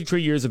 He's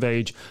 33 years of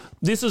age.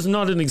 This is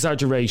not an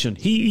exaggeration.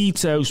 He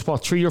eats out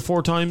 3 or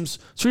 4 times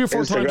a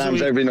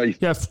week. Every night.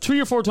 Yeah, 3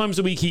 or 4 times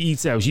a week he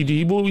eats out.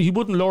 He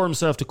wouldn't lower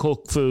himself to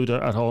cook food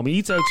at home. He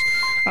eats out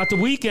at the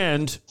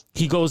weekend.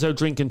 He goes out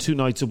drinking 2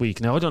 nights a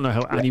week. Now, I don't know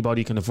how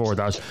anybody can afford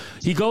that.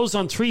 He goes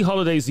on 3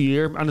 holidays a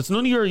year, and it's none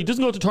of he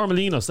doesn't go to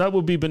Torremolinos. That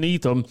would be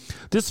beneath him.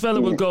 This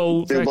fella will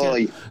go.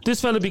 This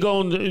fella be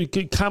going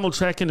camel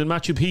trekking in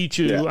Machu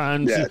Picchu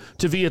and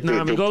to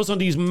Vietnam. He goes on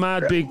these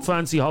mad big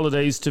fancy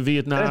holidays to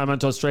Vietnam and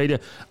to Australia,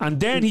 and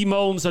then he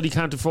moans that he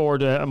can't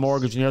afford a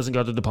mortgage and he hasn't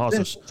got a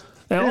deposit.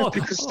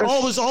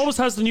 Always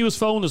has the newest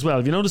phone as well.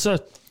 Have you noticed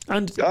that?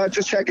 And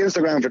just check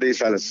Instagram for these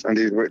fellas and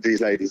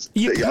these ladies.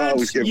 You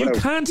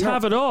can't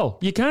have it all.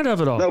 You can't have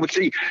it all. No, but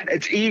see,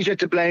 it's easier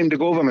to blame the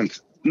government.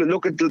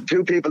 Look at the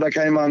 2 people that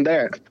came on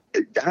there.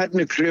 They hadn't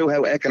a clue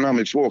how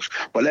economics works,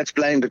 but let's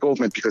blame the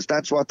government because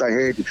that's what they're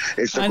hearing.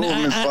 It's the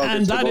government's fault.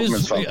 It's the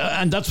government's fault.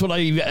 And that's what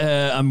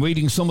I'm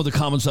reading some of the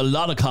comments, a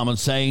lot of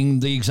comments saying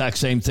the exact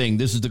same thing.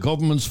 This is the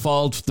government's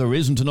fault. There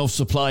isn't enough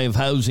supply of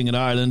housing in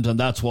Ireland, and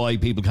that's why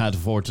people can't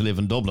afford to live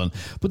in Dublin.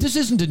 But this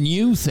isn't a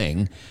new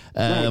thing.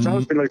 No, it's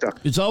always been like that.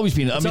 It's always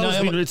been.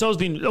 It's always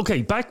been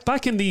okay.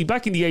 Back in the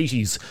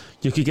 80s,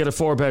 you could get a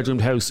 4-bedroom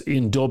house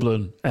in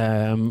Dublin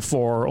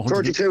for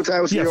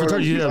 32,000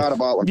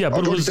 €. Yeah,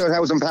 but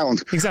 £32,000.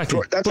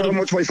 Exactly. That's how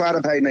much my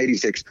father paid in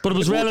 '86. But it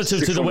was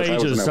relative to the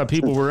wages that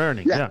people were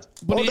earning. Yeah.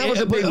 But that was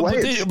a big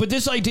wage. But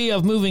this idea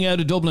of moving out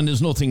of Dublin is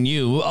nothing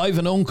new. I have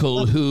an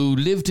uncle who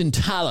lived in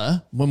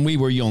Tala when we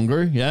were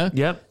younger.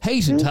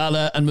 Hated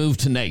Tala and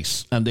moved to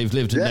Naas, and they've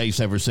lived in Naas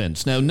ever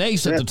since. Now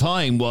Naas at the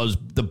time was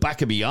the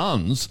back of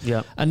beyonds,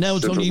 and now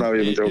it's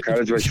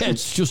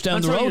it's just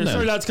down the road now.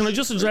 Sorry, lads, can I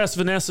just address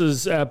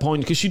Vanessa's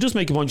point, because she does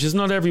make a point. She says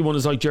not everyone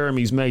is like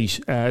Jeremy's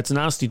mate. It's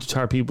nasty to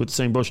tar people with the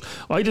same brush.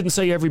 I didn't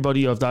say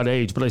everybody of that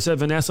age, but I said,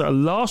 Vanessa, a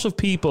lot of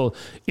people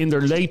in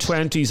their late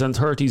 20s and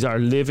 30s are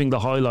living the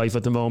high life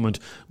at the moment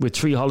with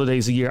 3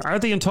 holidays a year. Are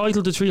they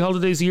entitled to 3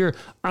 holidays a year?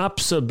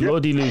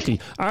 Absolutely.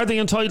 Are they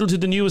entitled to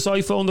the newest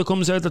iPhone that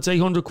comes out that's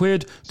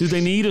 £800? Do they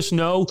need it?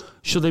 No.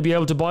 Should they be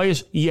able to buy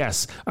it?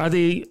 Yes. Are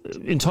they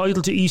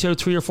entitled to eat out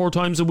 3 or 4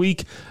 times a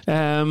week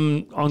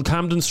on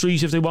Camden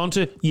Street if they want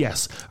to?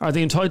 Yes. Are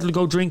they entitled to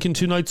go drinking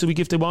 2 nights a week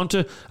if they want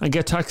to and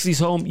get taxis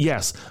home?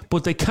 Yes.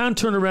 But they can't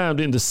turn around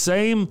in the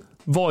same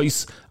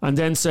voice and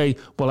then say,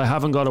 well, I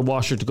haven't got a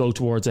washer to go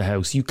towards a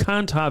house. You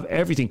can't have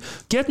everything.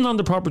 Getting on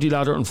the property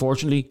ladder,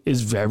 unfortunately,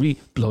 is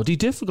very bloody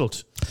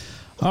difficult.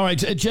 All right,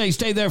 Jay,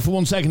 stay there for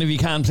 1 second if you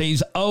can,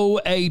 please.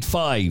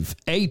 085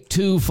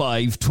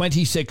 825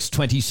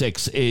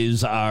 2626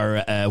 is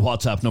our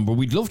WhatsApp number.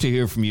 We'd love to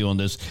hear from you on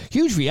this.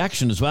 Huge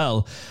reaction as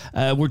well.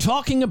 We're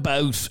talking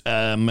about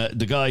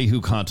the guy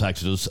who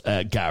contacted us,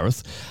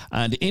 Gareth,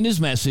 and in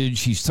his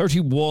message, he's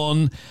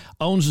 31,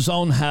 owns his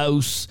own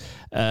house,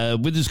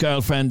 with his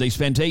girlfriend. They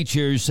spent 8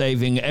 years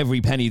saving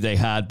every penny they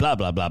had, blah,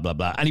 blah, blah, blah,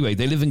 blah. Anyway,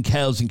 they live in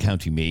Kells in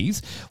County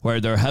Meath, where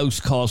their house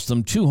cost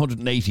them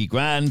 280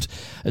 grand.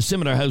 A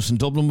similar house in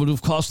Dublin would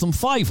have cost them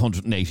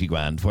 580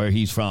 grand, where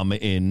he's from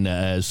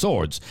in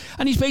Swords.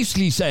 And he's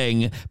basically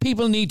saying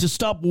people need to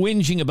stop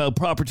whinging about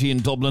property in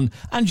Dublin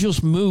and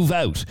just move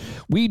out.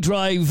 We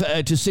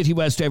drive to City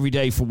West every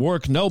day for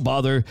work, no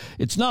bother.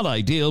 It's not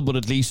ideal, but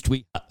at least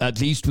we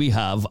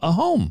have a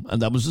home. And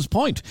that was his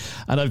point.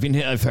 And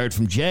I've heard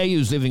from Jay,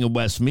 who's living in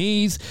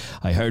Westmeath.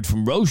 I heard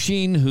from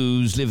Roisin,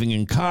 who's living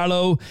in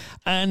Carlow.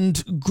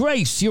 And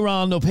Grace, you're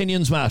on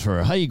Opinions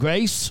Matter. Hi,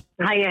 Grace.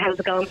 Hiya, how's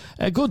it going?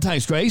 Good,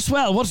 thanks, Grace.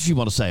 Well, what did you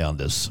want to say on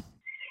this?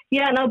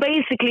 Yeah, no,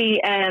 basically,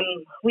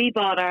 we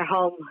bought our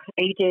home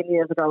 18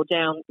 years ago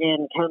down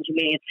in County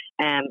Meath,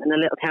 in a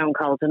little town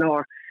called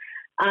Dunor.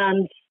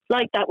 And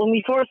like that, when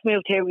we first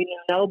moved here, we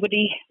knew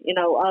nobody. You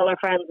know, all our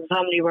friends and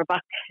family were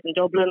back in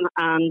Dublin,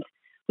 and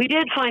we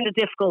did find it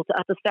difficult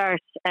at the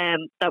start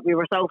that we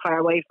were so far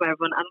away from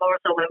everyone, and more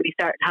so when we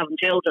started having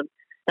children,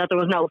 that there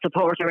was no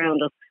support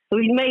around us. So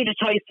we made a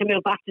choice to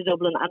move back to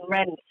Dublin and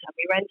rent. And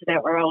we rented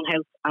out our own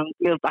house and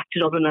moved back to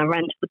Dublin and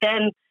rent. But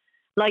then,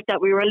 like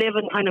that, we were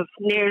living kind of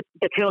near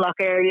the Coolock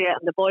area,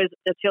 and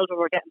the children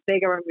were getting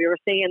bigger, and we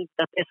were seeing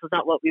that this was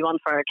not what we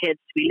want for our kids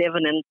to be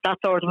living in, that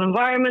sort of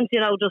environment,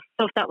 you know, just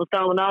stuff that was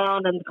going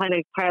on and kind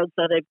of crowds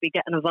that they'd be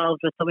getting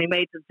involved with. So we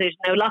made the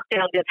decision. Now,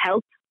 lockdown did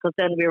help, because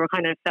then we were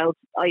kind of felt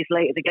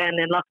isolated again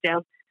in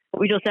lockdown. But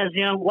we just said,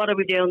 you know, what are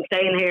we doing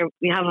staying here?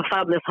 We have a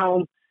fabulous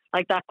home.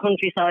 like that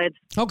countryside.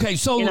 Okay,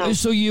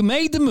 so you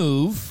made the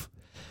move,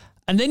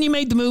 and then you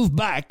made the move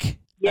back,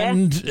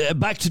 and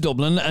back to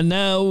Dublin, and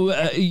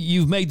now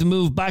you've made the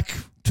move back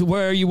to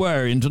where you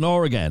were in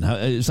Dunor again.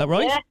 Is that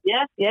right?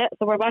 Yeah.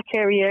 So we're back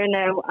here a year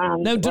now.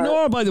 Now,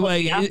 Dunor, by the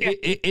way,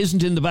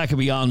 isn't in the back of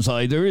Beyonds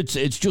either.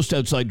 It's just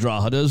outside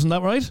Drogheda, isn't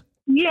that right?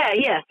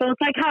 Yeah. So it's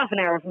like half an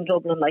hour from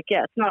Dublin. Like,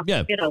 it's not,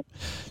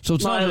 so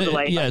it's miles not,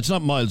 away. Yeah, it's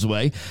not miles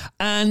away.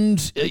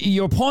 And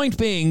your point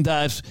being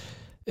that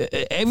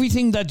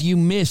everything that you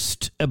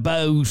missed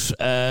about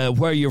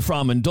where you're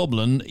from in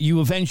Dublin,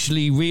 you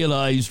eventually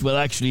realised, well,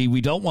 actually,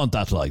 we don't want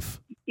that life.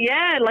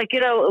 Yeah, like,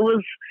 it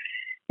was,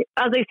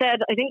 as I said,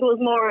 I think it was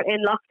more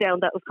in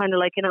lockdown that was kind of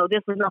like,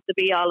 this was not the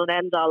be all and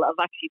end all of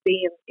actually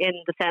being in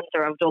the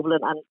centre of Dublin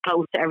and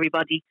close to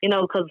everybody,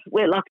 because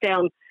with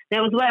lockdown,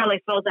 now as well, I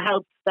suppose it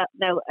helps that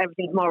now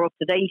everything's more up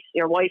to date.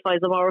 Your Wi-Fi's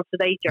are more up to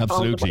date. Your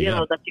phones, that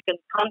you can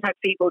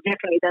contact people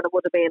differently than it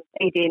would have been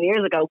 18 years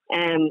ago.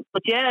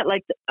 But yeah,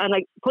 and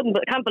I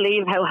can't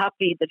believe how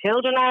happy the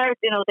children are.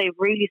 They've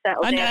really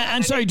settled down.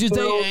 And sorry,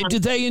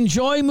 did they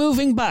enjoy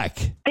moving back?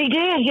 They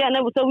did, yeah.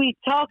 No, so we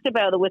talked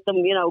about it with them,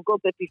 a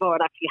good bit before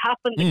it actually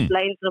happened.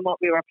 Explained to them what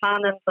we were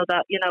planning, so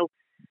that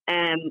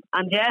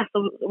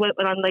so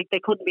when I'm like, they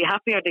couldn't be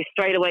happier. They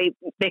straight away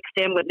mixed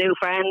in with new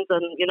friends,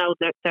 and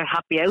they're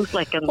happy out.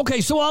 Like, and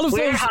okay, so all of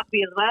we're those,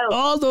 happy as well.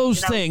 All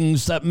those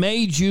things that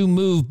made you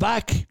move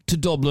back to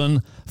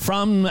Dublin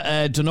from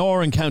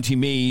Dunor and County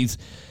Meath,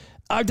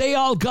 are they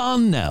all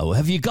gone now?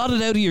 Have you got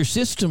it out of your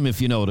system,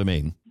 if you know what I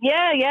mean?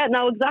 Yeah,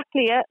 no,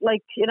 exactly. Yeah,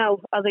 like,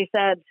 as I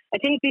said, I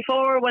think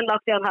before when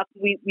lockdown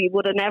happened, we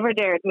would have never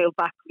dared move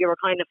back. We were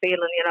kind of feeling,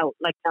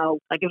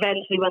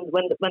 eventually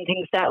when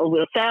things settle,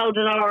 we'll sell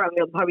Dunor and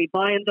we'll probably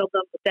buy in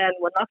Dublin. But then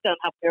when lockdown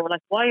happened, we were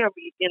like, why are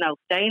we,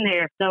 staying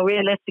here? So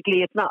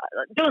realistically, it's not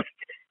just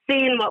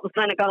seeing what was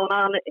kind of going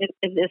on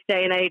in this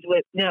day and age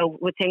with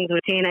things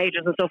with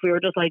teenagers and stuff. We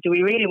were just like, do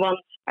we really want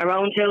our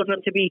own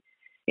children to be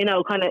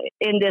kind of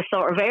in this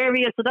sort of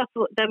area? So that's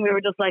what, then we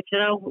were just like,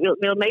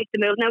 we'll make the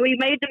move. Now, we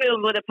made the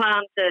move with a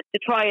plan to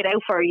try it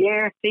out for a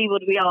year, see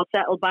would we all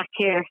settle back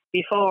here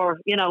before,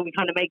 we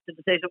kind of make the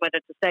decision whether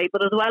to stay.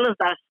 But as well as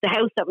that, the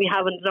house that we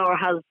have in Dunor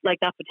has like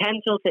that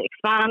potential to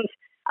expand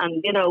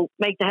and,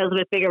 make the house a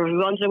bit bigger if we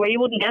wanted, where you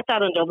wouldn't get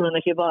that in Dublin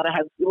if you bought a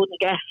house. You wouldn't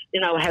get,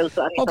 a house.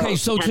 Okay,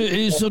 so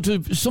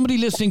to somebody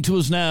listening to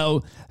us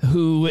now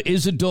who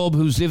is a Dub,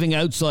 who's living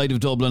outside of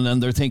Dublin,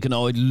 and they're thinking,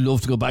 I'd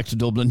love to go back to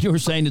Dublin, you're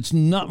saying it's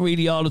not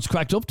really all it's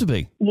cracked up to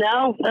be.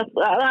 No, as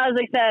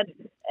I said,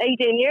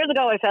 18 years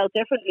ago I felt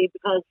differently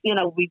because,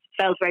 we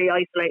felt very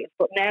isolated.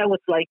 But now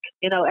it's like,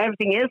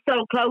 everything is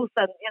so close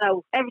and,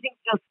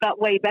 everything's just got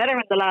way better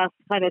in the last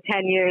kind of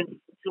 10 years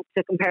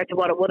to compare to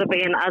what it would have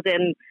been, as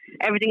in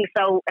everything's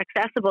so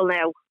accessible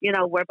now,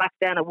 where back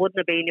then it wouldn't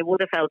have been. You would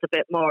have felt a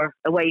bit more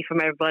away from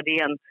everybody.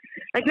 And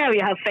like now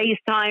you have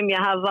FaceTime, you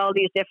have all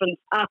these different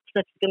apps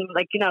that you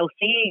can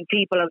see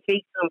people and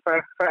speak to them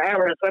for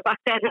hours, where back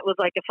then it was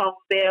like a phone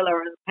bill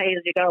or a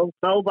pay-as-you-go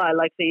mobile,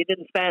 so you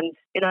didn't spend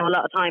a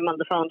lot of time on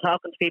the phone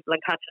talking to people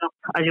and catching up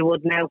as you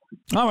would now.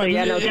 All right,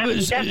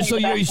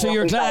 so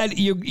you're glad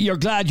you're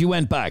glad you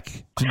went back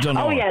to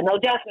Dunor. Oh yeah, no,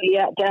 definitely.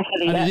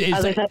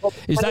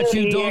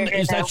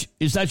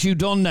 Is that you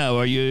done now?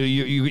 Or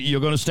you're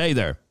going to stay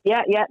there?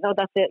 Yeah, no,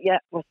 that's it. Yeah,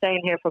 we're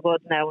staying here for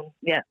good now, and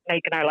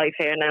making our life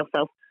here now.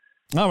 So.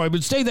 All right,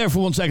 but stay there for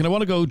 1 second. I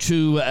want to go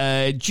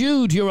to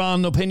Jude. You're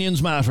on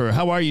Opinions Matter.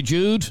 How are you,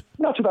 Jude?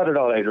 Not too bad at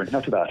all, Adrian.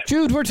 Not too bad.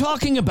 Jude, we're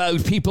talking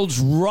about people's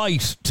right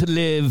to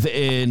live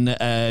in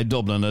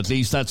Dublin. At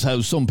least that's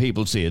how some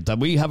people see it. That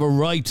we have a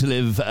right to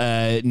live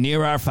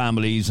near our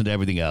families and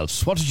everything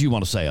else. What did you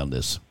want to say on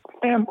this?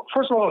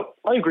 First of all,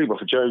 I agree with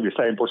what Jeremy was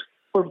saying, but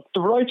the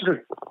right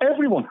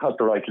everyone has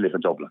the right to live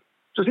in Dublin.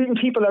 There's even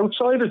people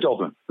outside of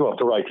Dublin who have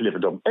the right to live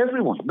in Dublin.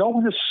 Everyone. No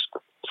one is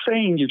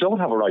saying you don't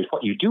have a right.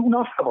 What you do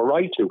not have a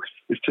right to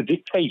is to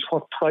dictate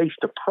what price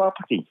the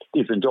property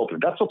is in Dublin.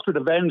 That's up to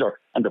the vendor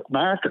and the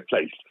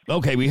marketplace.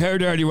 Okay, we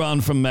heard earlier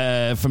on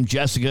from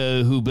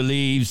Jessica, who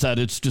believes that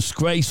it's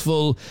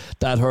disgraceful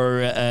that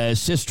her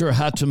sister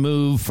had to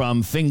move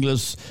from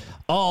Finglas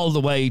all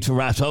the way to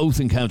Ratoath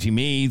in County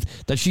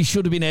Meath, that she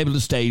should have been able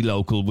to stay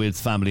local with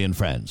family and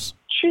friends.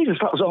 Jesus,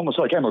 that was almost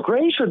like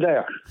emigration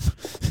there.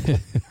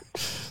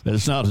 Well,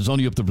 it's not. It's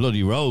only up the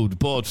bloody road.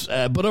 But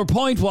her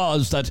point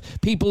was that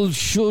people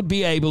should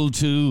be able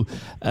to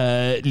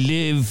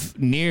live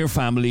near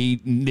family,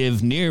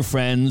 live near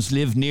friends,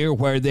 live near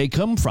where they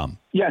come from.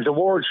 Yeah, the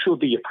world should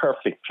be a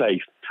perfect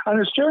place. And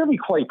as Jeremy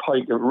quite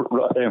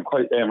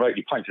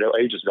rightly pointed out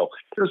ages ago,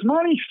 there's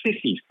many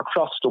cities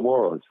across the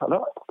world,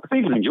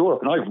 even in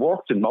Europe, and I've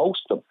worked in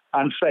most of them,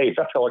 and say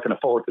that's how I can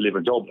afford to live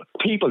in Dublin.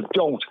 People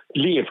don't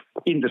live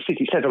in the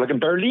city centre. Like in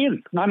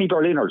Berlin, many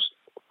Berliners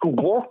who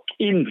work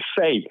in,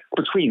 say,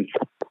 between,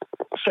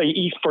 say,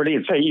 East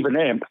Berlin, say even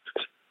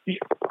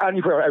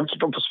anywhere out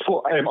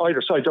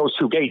either side those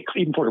two gates,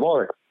 even for the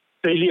border,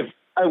 they live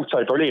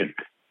outside Berlin.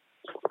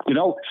 You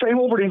know, same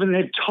over even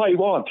in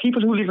Taiwan.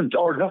 People who live in,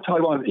 or not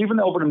Taiwan, even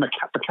over in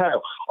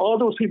Macau, all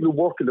those people who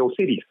work in those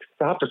cities,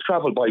 they have to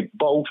travel by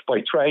boat,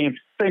 by train.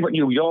 Same with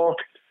New York,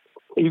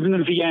 even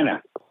in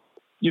Vienna.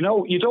 You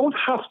know, you don't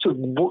have to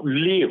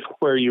live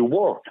where you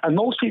work. And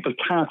most people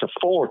can't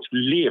afford to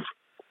live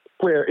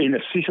where in a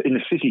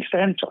city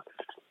centre,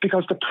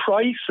 because the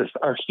prices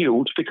are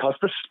huge, because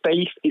the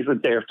space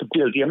isn't there to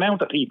build the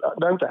amount of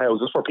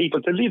houses for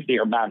people to live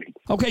there, Manny.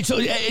 Okay,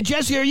 so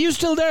Jesse, are you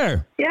still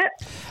there? Yeah.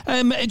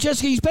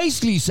 Jesse, he's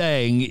basically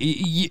saying,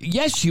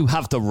 yes, you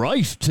have the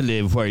right to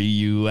live where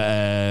you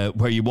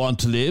want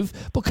to live,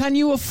 but can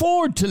you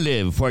afford to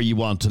live where you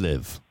want to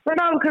live? Well,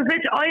 no, because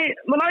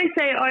when I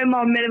say I'm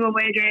on minimum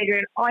wage,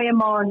 Adrian, I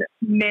am on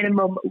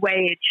minimum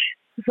wage.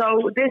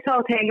 So this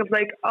whole thing of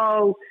like,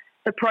 oh,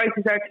 the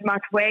prices are to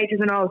match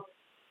wages and all,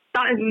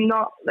 that is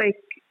not like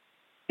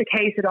the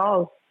case at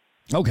all.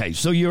 Okay,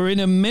 so you're in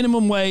a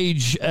minimum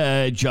wage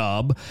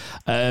job.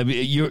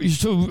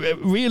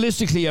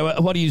 Realistically,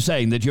 what are you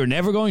saying? That you're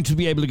never going to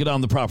be able to get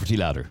on the property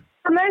ladder?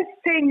 Unless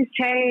things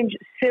change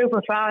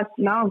super fast,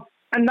 no.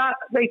 And that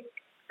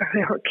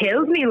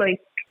kills me,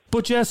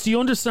 But Jess, do you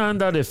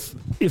understand that if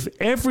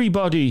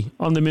everybody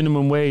on the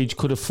minimum wage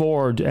could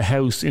afford a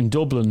house in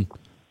Dublin,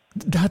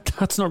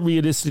 that's not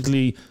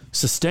realistically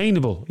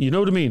sustainable? You know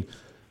what I mean?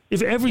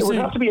 There would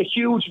have to be a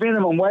huge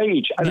minimum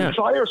wage, and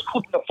employers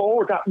couldn't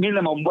afford that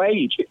minimum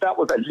wage if that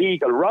was a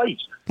legal right.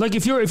 Like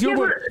if you're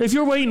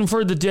waiting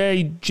for the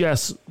day,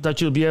 Jess,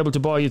 that you'll be able to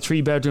buy a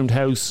 3-bedroomed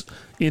house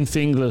in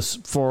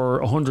Finglas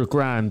for 100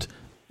 grand,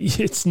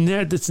 it's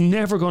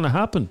never going to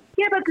happen.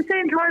 Yeah, but at the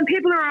same time,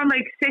 people are on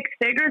like 6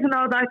 figures and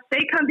all that.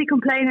 They can't be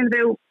complaining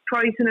about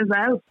pricing as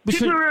well. But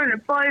people who are on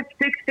 5-6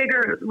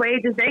 figure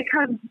wages,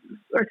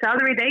 or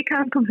salary, they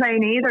can't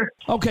complain either.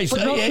 Okay, so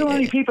but not so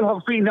many people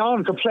have been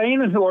on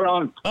complaining who are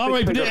on. All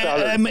right, but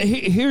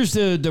here's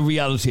the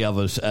reality of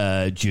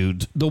it,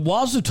 Jude. There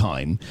was a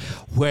time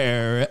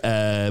where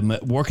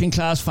working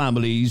class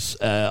families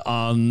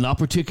on not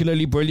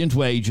particularly brilliant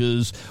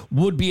wages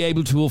would be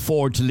able to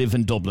afford to live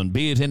in Dublin,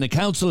 be it in a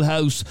council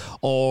house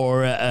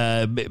or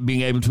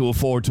being able to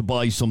afford to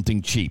buy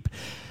something cheap.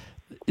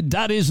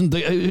 That isn't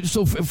the...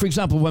 So, for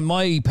example, when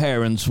my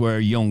parents were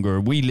younger,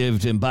 we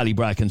lived in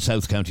Ballybrack in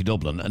South County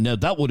Dublin. And now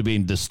that would have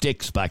been the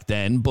sticks back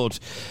then, but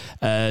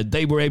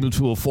they were able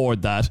to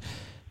afford that.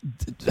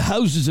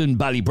 Houses in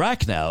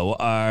Ballybrack now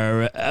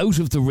are out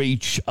of the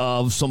reach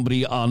of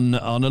somebody on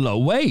a low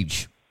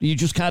wage. You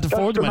just can't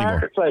afford them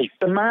anymore.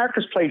 The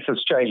marketplace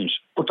has changed,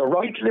 but the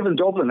right to live in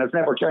Dublin has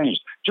never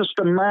changed. Just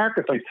the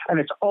marketplace.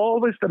 And it's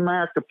always the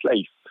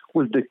marketplace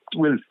will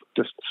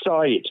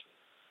decide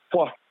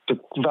what the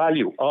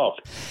value of.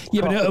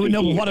 Yeah, but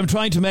no, what I'm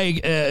trying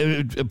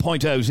to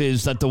point out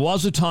is that there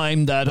was a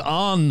time that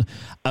on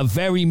a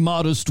very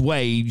modest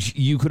wage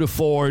you could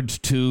afford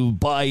to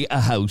buy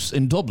a house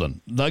in Dublin,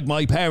 like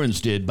my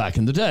parents did back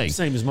in the day.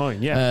 Same as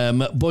mine, yeah.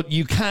 But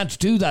you can't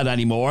do that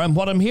anymore. And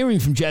what I'm hearing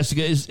from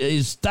Jessica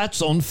is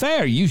that's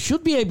unfair. You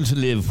should be able to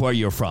live where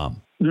you're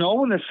from. No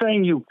one is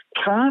saying you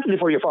can't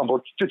live where you're from,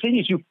 but the thing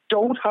is, you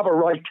don't have a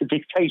right to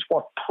dictate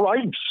what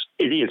price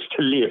it is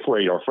to live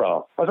where you're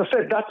from. As I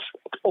said, that's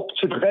up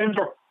to the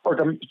vendor or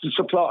the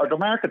supplier or the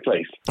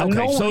marketplace.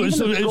 Okay, so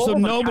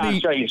nobody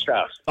can't change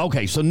that.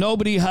 Okay, so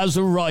nobody has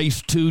a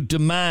right to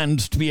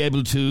demand to be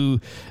able to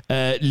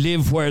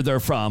live where they're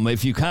from.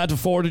 If you can't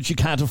afford it, you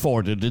can't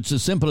afford it. It's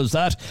as simple as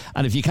that.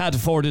 And if you can't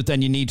afford it,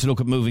 then you need to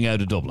look at moving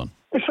out of Dublin.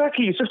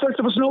 Exactly. It's just like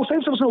there was no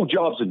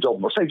jobs in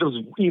Dublin, or say there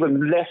was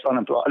even less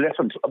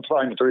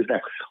employment there is now.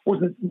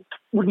 Wouldn't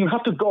you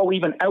have to go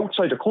even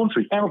outside the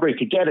country, emigrate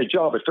to get a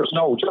job if there's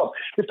no job?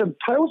 If the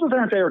houses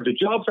aren't there, the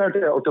jobs aren't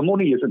there, or the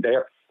money isn't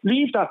there,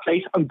 leave that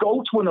place and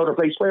go to another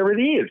place where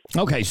it is.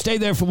 Okay, stay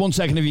there for 1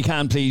 second if you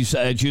can, please,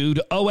 Jude.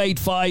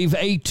 085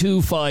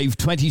 825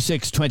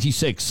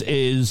 2626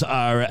 is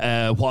our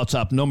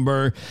WhatsApp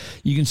number.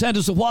 You can send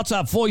us a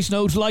WhatsApp voice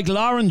note like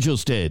Lauren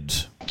just did.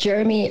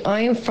 Jeremy,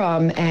 I am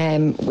from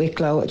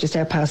Wicklow, just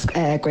out past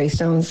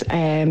Greystones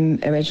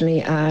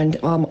originally, and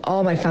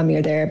all my family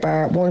are there,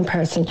 bar one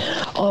person.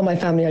 All my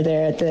family are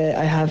there.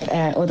 I have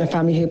other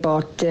family who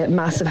bought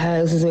massive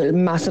houses with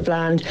massive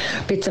land,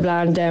 bits of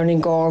land down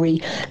in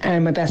Gorey,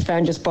 and my best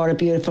friend just bought a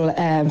beautiful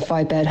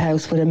 5-bed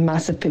house with a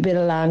massive bit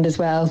of land as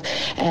well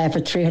for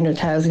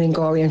 300,000 in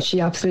Gorey, and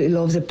she absolutely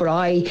loves it. But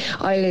I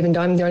live in,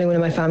 I'm the only one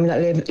in my family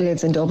that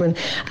lives in Dublin,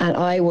 and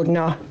I would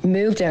not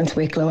move down to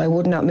Wicklow. I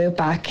would not move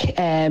back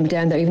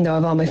down there, even though I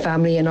have all my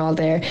family and all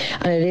there,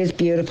 and it is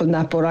beautiful and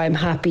that, but I'm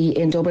happy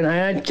in Dublin.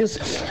 And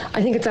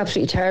I think it's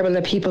absolutely terrible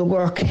that people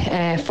work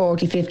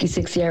 40, 50,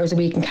 60 hours a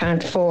week and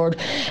can't afford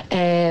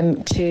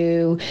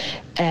to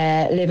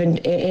live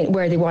in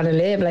where they want to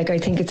live. Like, I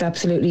think it's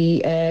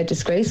absolutely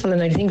disgraceful,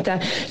 and I think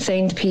that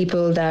saying to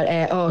people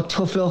that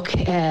tough luck,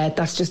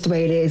 that's just the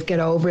way it is, get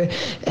over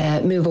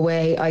it, move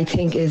away, I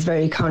think is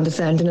very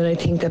condescending. And I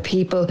think that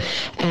people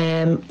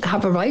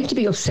have a right to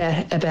be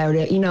upset about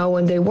it, you know,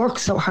 when they work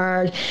so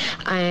hard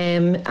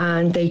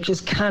and they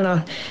just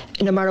cannot,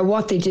 no matter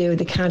what they do,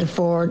 they can't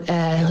afford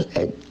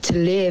to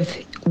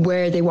live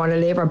where they want to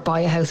live or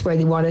buy a house where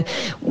they want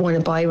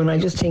to buy one. I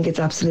just think it's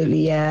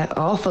absolutely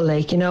awful,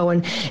 like, you know,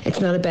 and it's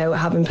not about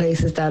having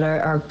places that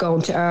are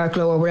going to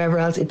Arklow or wherever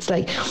else. It's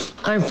like,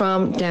 I'm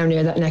from down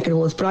near that neck of the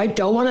woods, but I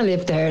don't want to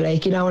live there,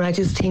 like, you know, and I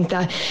just think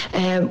that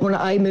when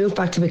I moved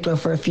back to Wicklow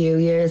for a few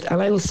years,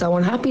 and I was so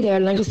unhappy there,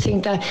 and I just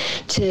think that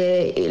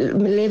to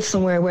live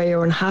somewhere where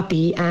you're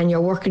unhappy and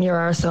you're working your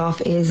arse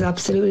off is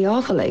absolutely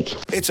awful, like.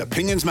 It's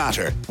Opinions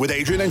Matter with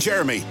Adrian and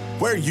Jeremy,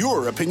 where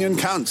your opinion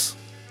counts.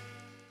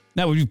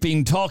 Now, we've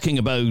been talking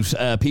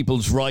about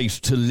people's right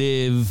to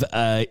live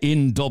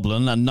in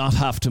Dublin and not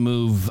have to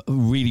move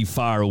really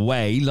far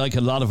away, like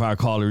a lot of our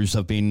callers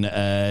have been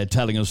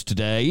telling us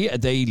today.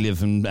 They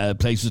live in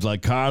places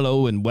like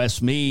Carlow and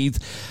Westmeath.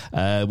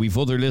 We've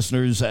other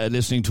listeners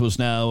listening to us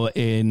now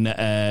in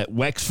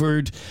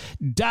Wexford.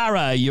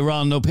 Dara, you're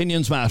on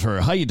Opinions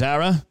Matter. Hi,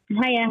 Dara.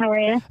 Hiya, how are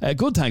you?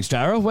 Good, thanks,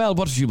 Dara. Well,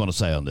 what did you want to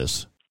say on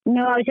this?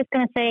 No, I was just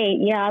going to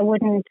say, I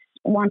wouldn't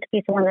want to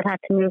be someone that had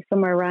to move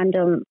somewhere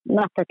random.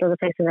 Not that other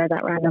places are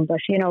that random, but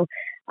you know,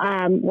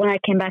 when I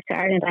came back to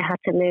Ireland, I had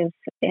to live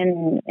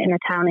in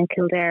a town in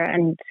Kildare,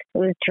 and it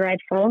was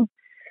dreadful.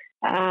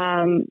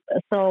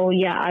 So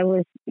I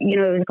was, you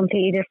know, it was a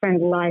completely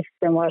different life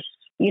than what,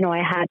 you know,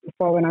 I had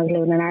before when I was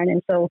living in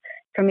Ireland. So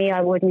for me,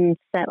 I wouldn't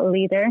settle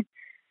either.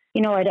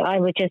 You know, I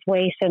would just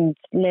wait and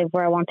live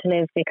where I want to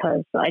live,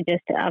 because I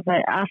just,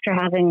 after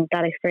having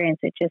that experience,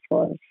 it just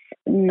was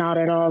not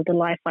at all the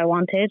life I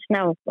wanted.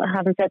 Now,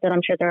 having said that,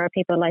 I'm sure there are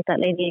people like that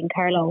lady in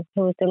Carlow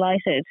who was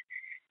delighted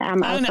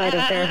outside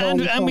of their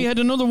home. And we had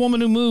another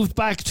woman who moved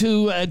back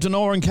to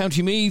Donore in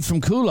County Meath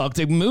from Coolock.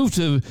 They moved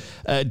to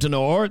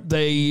Donore.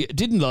 They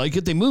didn't like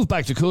it. They moved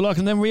back to Coolock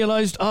and then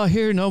realised,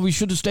 we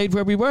should have stayed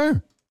where we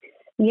were.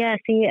 Yeah,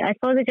 see, I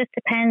suppose it just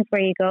depends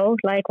where you go.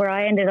 Like, where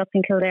I ended up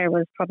in Kildare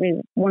was probably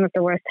one of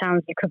the worst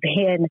towns you could be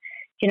in,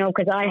 you know,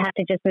 because I had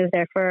to just move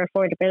there for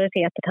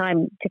affordability at the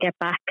time to get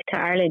back to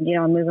Ireland, you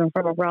know, moving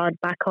from abroad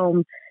back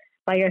home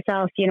by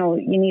yourself. You know,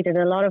 you needed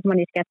a lot of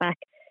money to get back.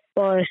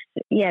 But,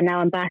 now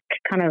I'm back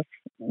kind of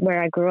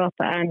where I grew up,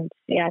 and,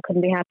 I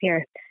couldn't be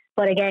happier.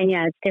 But again,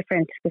 it's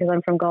different because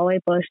I'm from Galway.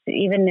 But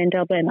even in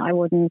Dublin, I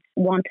wouldn't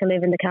want to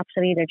live in the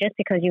capital either, just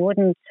because you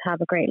wouldn't have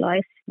a great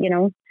life, you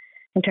know.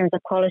 In terms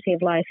of quality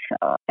of life,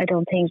 I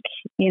don't think,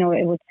 you know,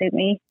 it would suit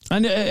me.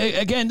 And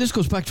again, this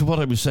goes back to what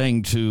I was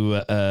saying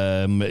to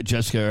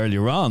Jessica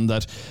earlier on,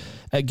 that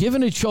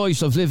given a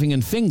choice of living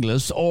in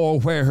Finglas or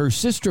where her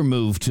sister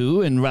moved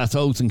to in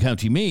Rathoath in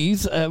County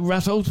Meath,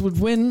 Rathoath would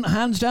win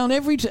hands down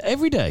every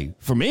day,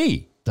 for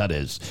me, that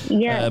is.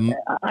 Yeah,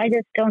 I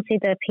just don't see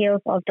the appeal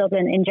of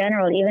Dublin in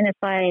general. Even if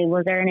I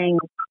was earning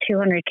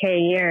 200k a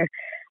year,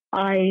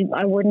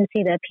 I wouldn't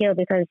see the appeal,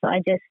 because I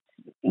just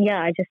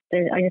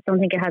don't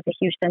think it has a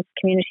huge sense of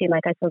community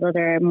like I suppose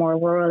other more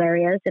rural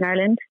areas in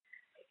Ireland.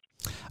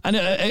 And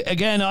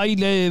again, I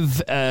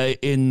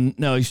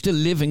still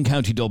live in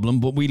County Dublin,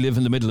 but we live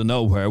in the middle of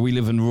nowhere. We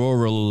live in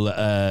rural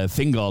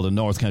Fingal in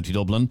North County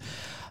Dublin.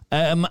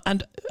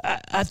 And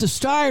at the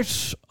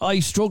start, I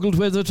struggled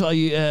with it.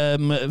 I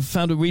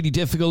found it really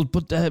difficult,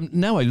 but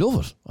now I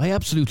love it. I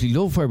absolutely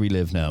love where we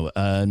live now,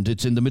 and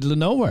it's in the middle of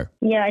nowhere.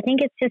 Yeah, I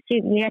think it's just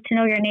you get to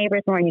know your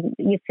neighbours more.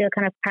 You feel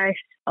kind of part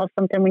of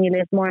something when you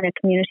live more in a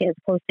community as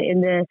opposed to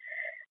in the,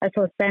 I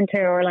suppose,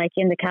 centre or like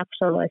in the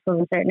capital, I suppose,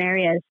 in certain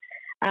areas.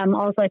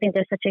 Also, I think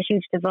there's such a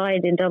huge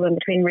divide in Dublin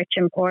between rich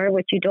and poor,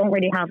 which you don't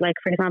really have, like,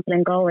 for example,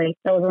 in Galway.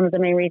 That was one of the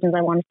main reasons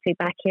I wanted to be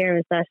back here,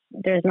 is that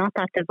there's not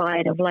that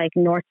divide of, like,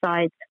 north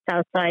side,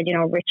 south side, you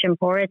know, rich and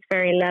poor. It's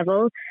very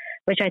level,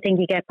 which I think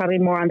you get probably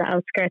more on the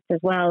outskirts as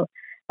well.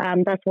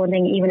 That's one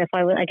thing. Even if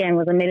I,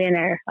 was a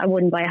millionaire, I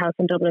wouldn't buy a house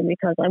in Dublin,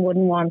 because I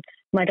wouldn't want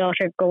my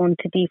daughter going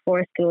to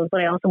D4 schools,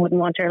 but I also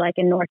wouldn't want her, like,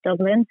 in North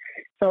Dublin.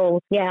 So,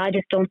 I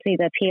just don't see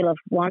the appeal of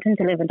wanting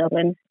to live in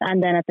Dublin.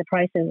 And then at the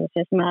prices, it's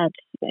just mad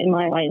in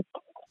my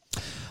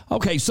eyes.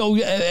 Okay, so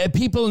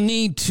people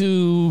need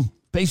to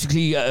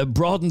basically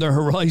broaden their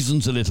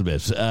horizons a little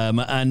bit.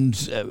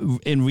 And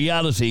in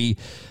reality,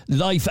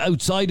 life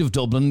outside of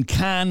Dublin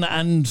can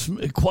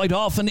and quite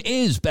often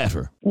is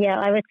better. Yeah,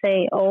 I would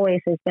say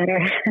always is better.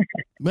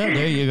 Well,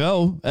 there you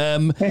go.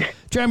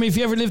 Jeremy, have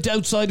you ever lived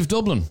outside of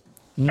Dublin?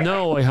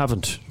 No, I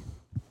haven't.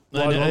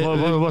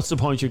 What's the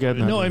point you're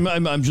getting at? No,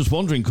 I'm just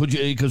wondering, could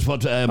you, because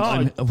what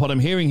I'm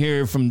hearing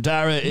here from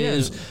Dara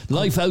is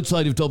life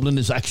outside of Dublin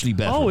is actually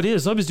better. Oh, it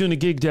is. I was doing a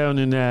gig down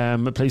in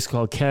a place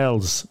called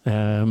Kells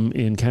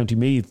in County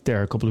Meath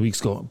there a couple of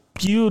weeks ago.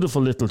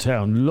 Beautiful little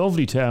town,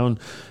 lovely town.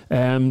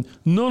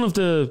 None of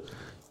the...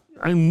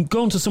 I'm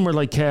going to somewhere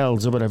like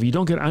Kells or whatever. You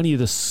don't get any of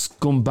the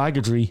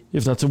scumbaggery,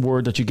 if that's a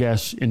word that you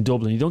get in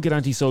Dublin. You don't get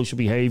antisocial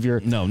behaviour.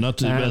 No,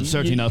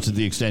 certainly not to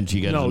the extent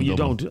you get. No, you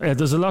Dublin. don't.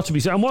 There's a lot to be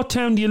said. And what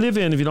town do you live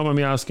in, if you don't mind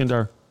me asking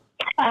there?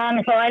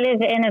 So I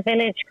live in a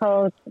village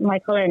called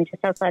Moaning,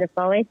 just outside of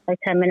Galway, like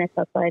 10 minutes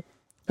outside.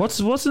 What's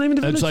the name of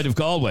the village? Outside of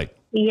Galway.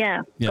 Yeah,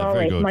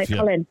 Galway,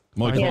 Moaning.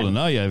 Moaning,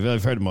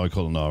 I've heard of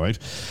Moaning, all right.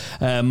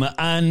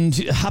 And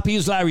happy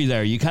as Larry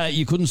there. You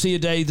couldn't see a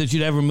day that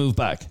you'd ever move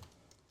back.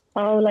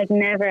 Oh, like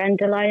never, and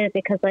delighted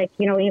because, like,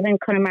 you know, even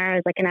Connemara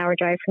is like an hour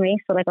drive for me,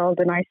 so like all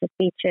the nicest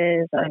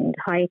beaches and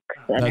hikes.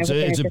 And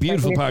it's a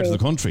beautiful part of the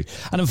country.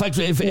 And in fact,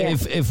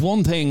 if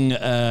one thing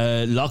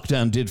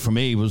lockdown did for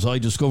me was I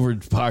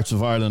discovered parts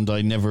of Ireland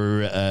I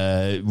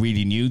never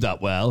really knew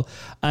that well,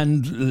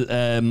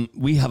 and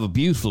we have a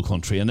beautiful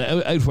country, and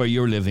out where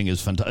you're living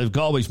is fantastic.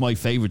 Galway's my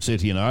favourite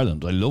city in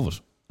Ireland. I love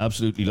it,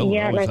 absolutely love it.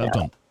 I always have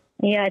done.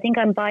 Yeah, I think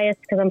I'm biased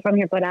because I'm from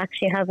here, but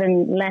actually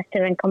having left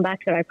it and come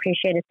back to it, I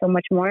appreciate it so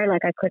much more.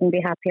 Like, I couldn't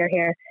be happier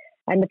here.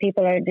 And the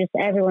people are just,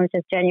 everyone's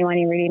just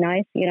genuinely really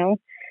nice, you know.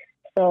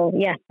 So,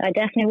 yeah, I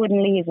definitely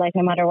wouldn't leave, like,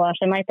 no matter what.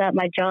 And like that,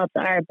 my jobs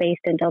are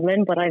based in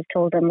Dublin, but I've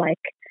told them,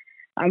 like,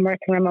 I'm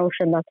working remote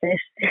and that's it.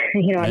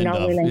 You know, I'm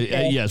not willing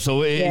to.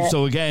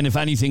 So again, if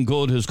anything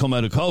good has come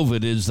out of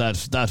COVID is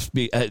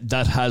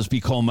that has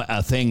become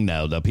a thing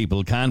now, that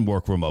people can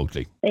work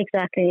remotely.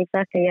 Exactly,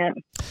 yeah.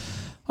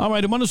 All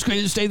right, I want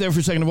to stay there for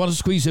a second. I want to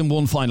squeeze in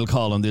one final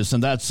call on this,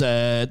 and that's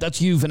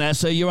you,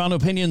 Vanessa. You're on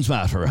Opinions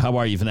Matter. How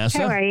are you, Vanessa?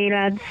 How are you,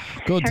 lads?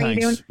 Good, How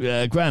thanks.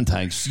 Grand,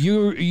 thanks.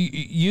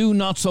 You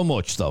not so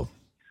much, though.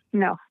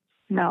 No,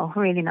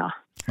 really not.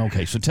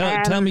 Okay, so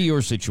tell me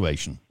your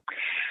situation.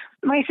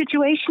 My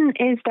situation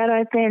is that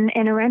I've been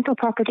in a rental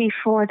property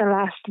for the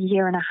last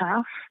year and a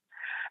half,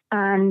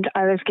 and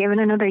I was given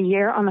another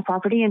year on the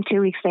property, and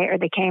 2 weeks later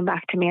they came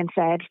back to me and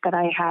said that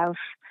I have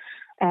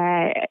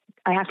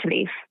to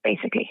leave,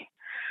 basically.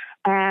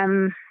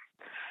 I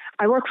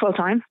work full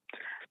time.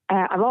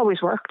 I've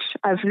always worked.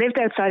 I've lived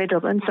outside of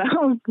Dublin,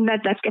 so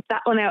let's get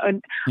that one out.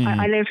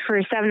 I lived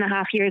for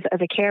 7.5 years as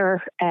a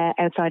carer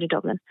outside of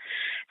Dublin.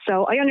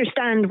 So I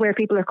understand where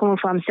people are coming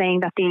from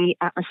saying that the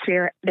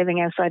atmosphere living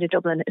outside of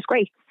Dublin is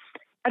great.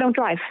 I don't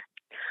drive.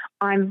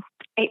 I'm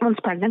 8 months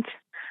pregnant,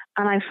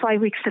 and I have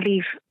 5 weeks to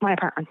leave my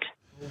apartment.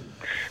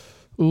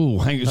 Ooh,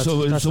 hang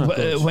on.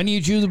 So when are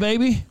you due the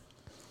baby?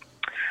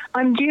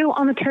 I'm due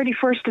on the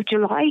 31st of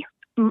July.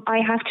 I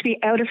have to be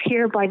out of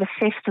here by the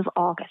 5th of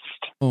August.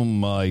 Oh,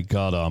 my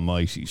God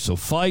almighty. So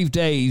 5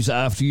 days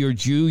after you're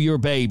due your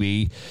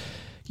baby,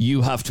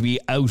 you have to be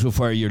out of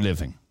where you're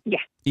living. Yeah.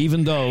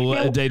 Even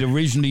though they'd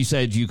originally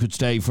said you could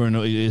stay for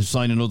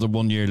sign another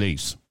 1 year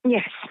lease.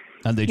 Yes.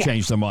 And they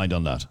changed their mind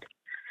on that.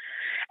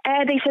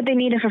 They said they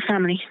need it for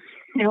family.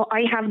 You know,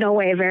 I have no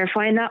way of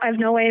verifying that. I have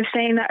no way of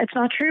saying that it's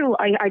not true.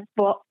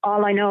 But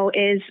all I know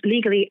is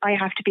legally I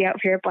have to be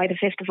out here by the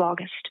 5th of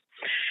August.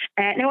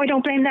 No, I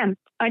don't blame them.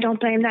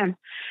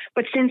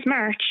 But since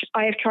March,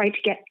 I have tried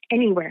to get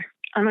anywhere,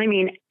 and I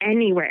mean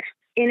anywhere,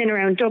 in and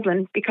around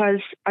Dublin,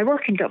 because I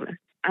work in Dublin,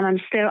 and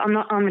I'm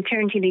not on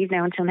maternity leave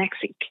now until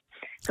next week.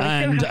 So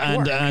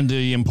and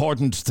the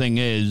important thing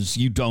is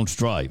you don't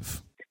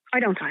drive. I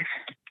don't drive.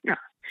 No.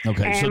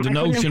 Okay, so the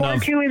notion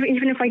of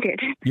even if I did.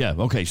 Yeah.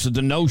 Okay, so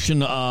the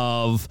notion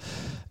of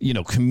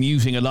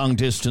commuting a long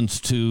distance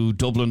to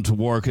Dublin to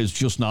work is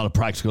just not a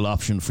practical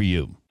option for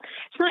you.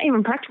 It's not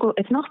even practical.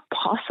 It's not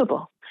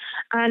possible.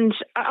 And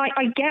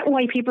I get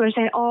why people are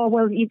saying, "Oh,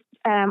 well,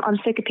 I'm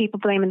sick of people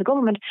blaming the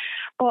government,"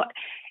 but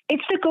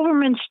it's the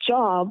government's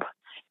job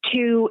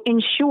to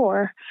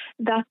ensure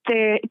that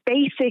the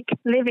basic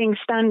living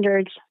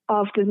standards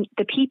of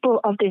the people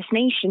of this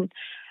nation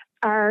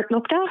are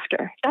looked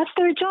after. That's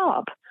their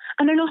job,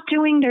 and they're not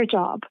doing their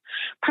job.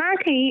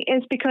 Partly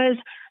is because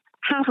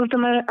half of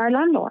them are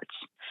landlords.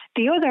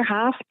 The other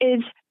half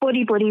is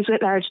buddies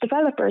with large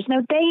developers.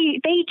 Now, they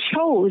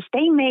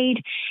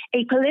made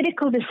a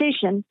political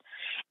decision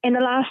in the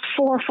last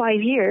 4 or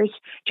 5 years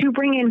to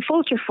bring in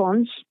vulture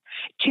funds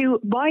to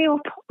buy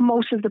up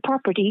most of the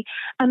property.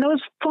 And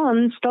those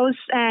funds, those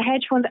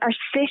hedge funds are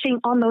sitting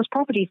on those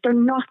properties. They're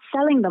not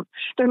selling them.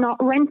 They're not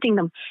renting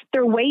them.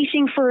 They're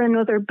waiting for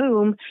another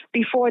boom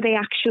before they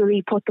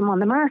actually put them on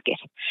the market.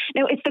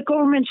 Now, it's the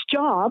government's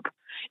job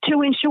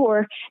to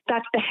ensure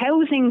that the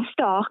housing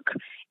stock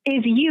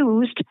is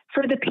used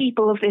for the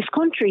people of this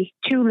country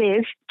to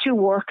live, to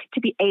work, to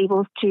be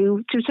able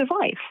to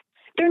survive.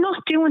 They're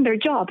not doing their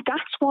job.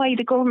 That's why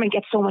the government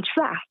gets so much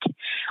flack.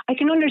 I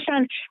can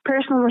understand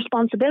personal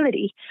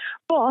responsibility,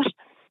 but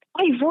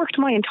I've worked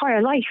my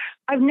entire life.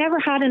 I've never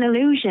had an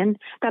illusion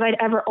that I'd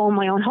ever own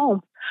my own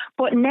home.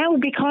 But now,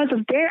 because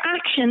of their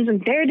actions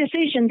and their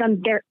decisions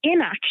and their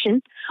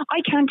inaction,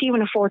 I can't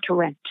even afford to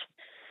rent.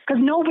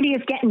 Because nobody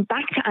is getting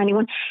back to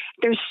anyone.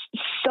 There's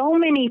so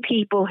many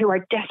people who are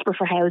desperate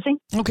for housing.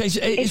 Okay, so,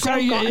 it's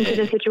gotten to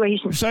the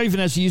situation. Sorry,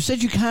 Vanessa, you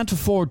said you can't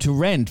afford to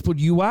rent, but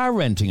you are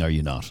renting, are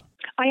you not?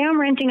 I am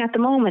renting at the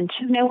moment.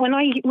 Now, when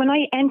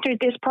I entered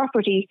this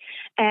property,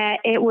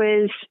 it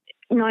was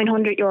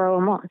 €900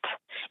 a month.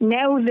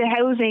 Now the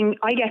housing,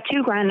 I get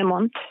 $2,000 a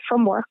month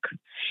from work.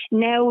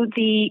 Now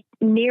the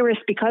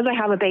nearest, because I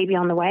have a baby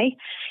on the way,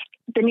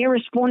 the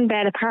nearest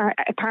one-bed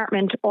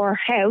apartment or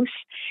house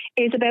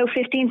is about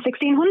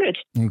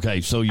 $1,500-1,600.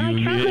 Okay, so you... I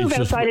can't move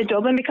outside of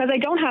Dublin because I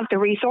don't have the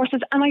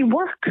resources and I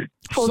work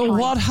full-time. So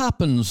what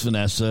happens,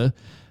 Vanessa,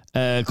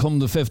 come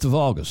the 5th of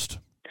August?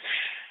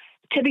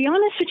 To be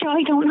honest with you,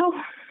 I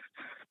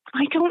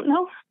don't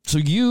know. So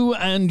you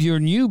and your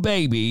new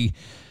baby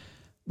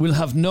will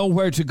have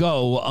nowhere to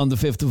go on the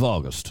 5th of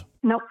August?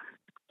 No.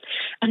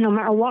 And no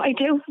matter what I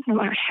do, no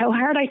matter how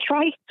hard I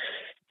try,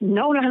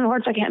 no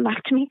landlords are getting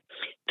back to me.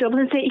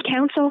 Dublin City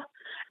Council,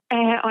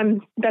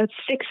 I'm about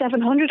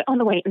 600-700 on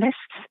the waiting lists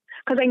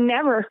because I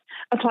never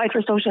applied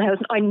for social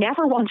housing. I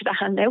never wanted a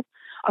handout.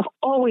 I've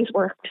always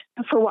worked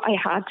for what I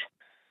had.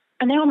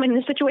 And now I'm in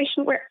a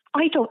situation where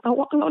I don't know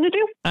what I'm going to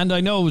do. And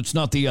I know it's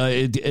not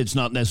it's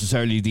not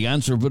necessarily the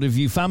answer, but have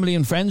you family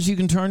and friends you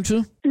can turn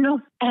to?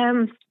 No.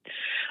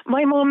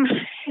 My mum,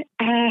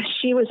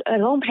 she was a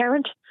lone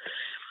parent,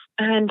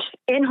 and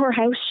in her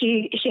house,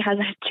 she has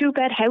a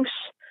 2-bed house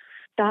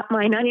that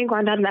my nanny and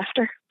granddad left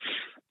her.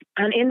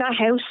 And in that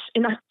house,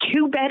 in that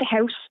 2-bed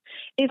house,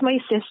 is my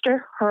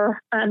sister,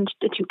 her, and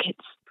the 2 kids.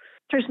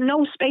 There's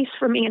no space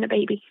for me and a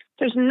baby.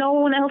 There's no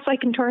one else I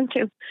can turn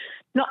to.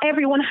 Not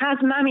everyone has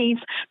mammies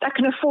that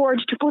can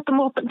afford to put them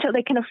up until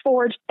they can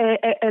afford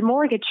a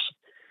mortgage.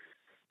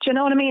 Do you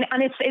know what I mean?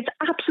 And it's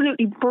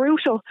absolutely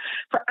brutal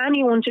for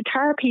anyone to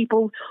tell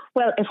people,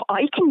 well, if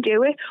I can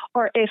do it,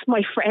 or if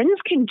my friends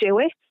can do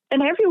it,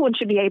 then everyone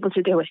should be able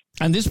to do it.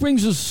 And this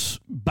brings us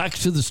back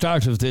to the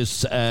start of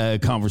this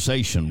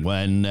conversation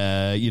when,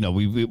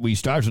 we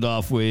started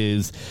off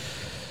with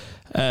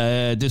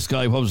this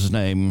guy, what was his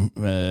name?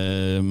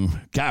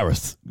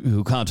 Gareth,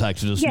 who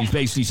contacted us. Yes. He's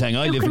basically saying,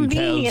 I live in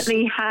Kells.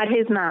 Conveniently had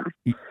his mum.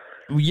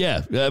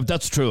 Yeah,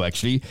 that's true,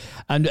 actually.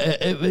 And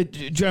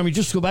Jeremy,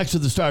 just to go back to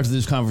the start of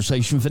this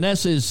conversation,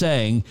 Vanessa is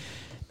saying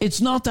it's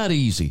not that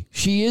easy.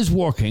 She is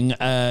working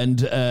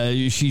and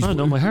she's... Oh,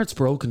 no, my heart's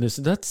broken.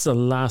 That's the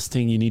last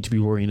thing you need to be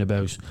worrying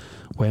about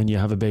when you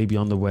have a baby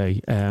on the way.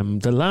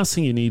 The last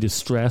thing you need is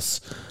stress.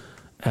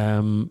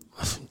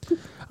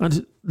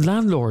 And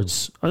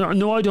landlords,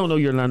 no, I don't know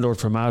your landlord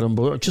from Adam,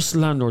 but just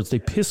landlords, they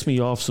piss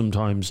me off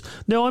sometimes.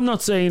 No, I'm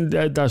not saying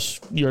that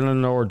your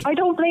landlord... I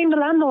don't blame the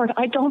landlord.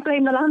 I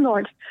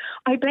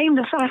blame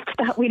the fact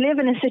that we live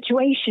in a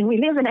situation, we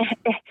live in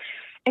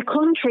a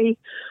country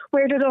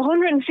where there's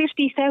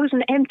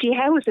 150,000 empty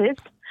houses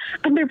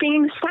and they're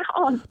being sat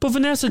on. But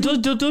Vanessa,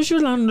 is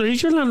your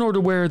landlord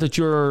aware that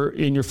you're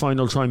in your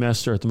final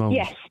trimester at the moment?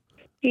 Yes,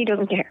 he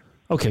doesn't care.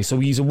 Okay, so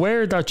he's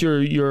aware that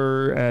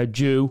you're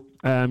due.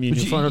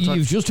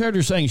 You've just heard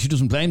her saying she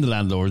doesn't blame the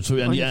landlord,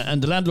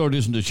 and the landlord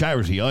isn't a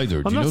charity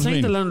either. I'm not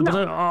saying the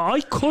landlord,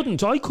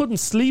 but I couldn't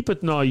sleep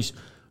at night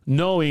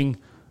knowing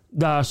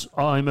that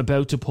I'm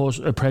about to put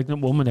a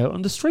pregnant woman out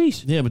on the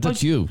street. Yeah, but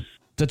that's you.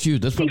 That's you.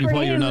 That's probably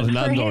why you're not a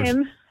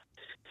landlord.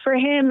 For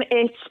him,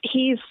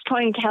 he's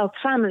trying to help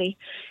family.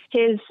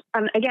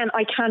 And again,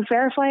 I can't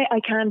verify, I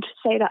can't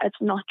say that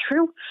it's not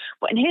true,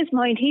 but in his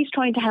mind, he's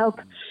trying to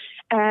help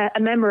a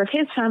member of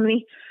his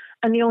family,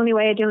 and the only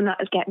way of doing that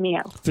is getting me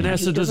out.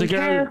 Vanessa, there's a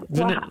girl...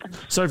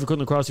 Sorry for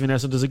cutting across you,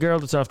 Vanessa. There's a girl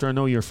that's after... I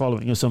know you're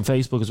following us on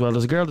Facebook as well.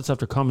 There's a girl that's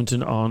after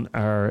commenting on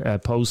our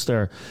post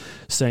there,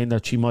 saying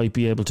that she might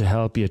be able to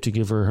help you, to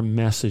give her a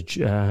message.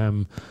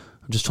 I'm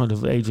just trying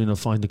to... Adrian will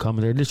find the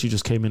comment there. It literally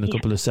just came in a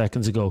couple of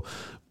seconds ago.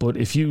 But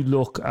if you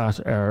look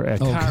at our...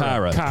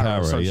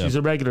 Cara. So yeah. She's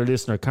a regular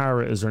listener.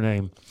 Cara is her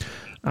name.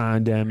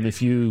 And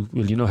if you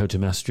know how to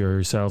message her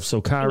yourself.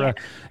 So Cara,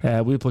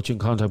 we'll put you in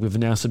contact with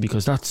Vanessa,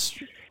 because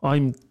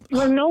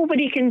well,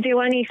 nobody can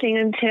do anything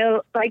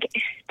until, like,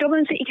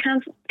 Dublin City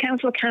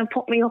Council can't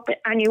put me up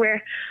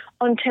anywhere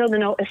until the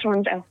notice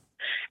runs out.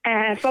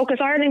 Focus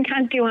Ireland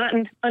can't do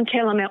anything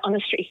until I'm out on the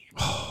street.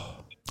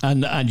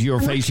 And you're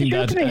facing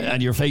that,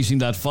 and you're facing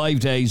that 5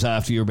 days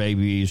after your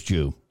baby is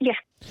due. Yeah,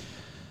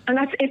 and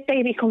that's if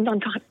baby comes on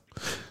time.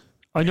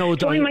 I know.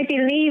 So I might be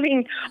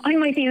leaving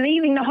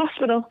the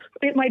hospital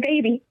with my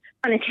baby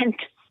on a tent.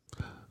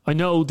 I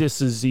know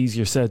this is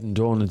easier said than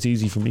done. It's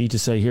easy for me to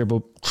say here,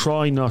 but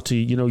try not to.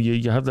 You know,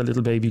 you have that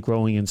little baby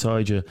growing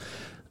inside you,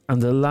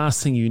 and the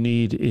last thing you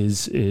need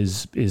is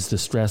the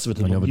stress of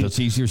it. I know, but that's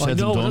easier said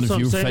than done. If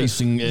you're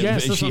facing,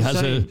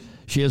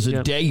 she has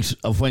a date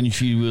of when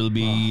she will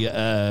be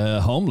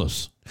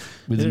homeless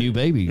with a new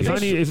baby.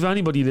 If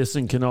anybody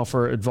listening can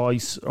offer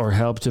advice or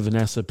help to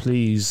Vanessa,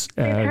 please.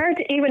 It's hard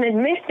to even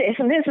admit this,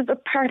 and this is the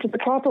part of the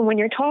problem when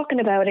you're talking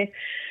about it.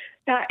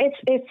 That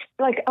it's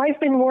like I've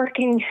been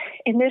working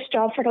in this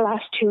job for the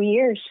last 2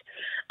 years,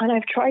 and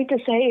I've tried to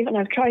save, and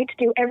I've tried to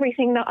do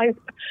everything that I've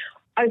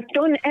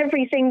done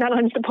everything that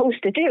I'm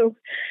supposed to do,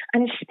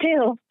 and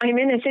still I'm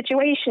in a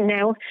situation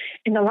now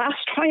in the last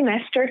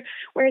trimester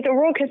where the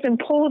rug has been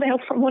pulled out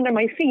from under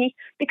my feet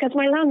because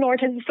my landlord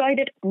has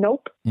decided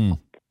nope. And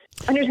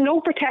there's no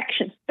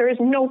protection. There is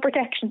no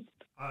protection.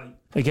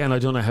 Again, I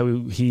don't know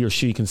how he or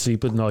she can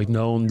sleep at night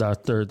knowing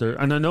that they're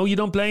and I know you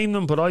don't blame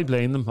them, but I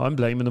blame them. I'm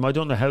blaming them. I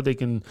don't know how they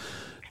can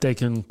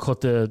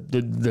cut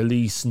the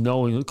lease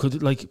knowing,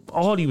 like,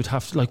 all you would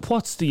have to, like,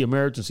 what's the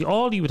emergency?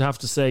 All you would have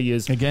to say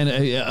is, again,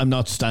 I'm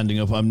not standing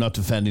up, I'm not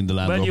defending the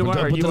landlord,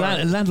 but the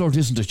landlord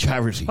isn't a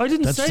charity. I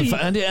didn't say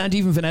and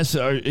even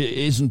Vanessa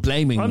isn't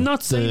blaming I'm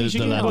not saying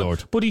the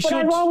landlord, but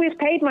I've always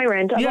paid my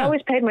rent. I've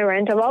always paid my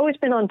rent. I've always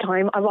been on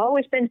time. I've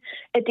always been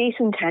a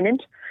decent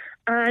tenant.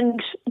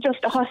 And just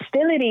the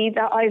hostility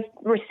that I've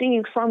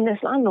received from this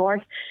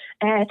landlord,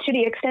 to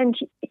the extent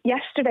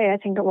yesterday, I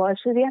think it was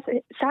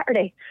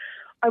Saturday,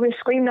 I was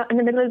screaming at in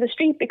the middle of the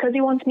street because he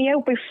wants me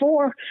out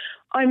before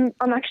I'm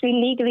actually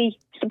legally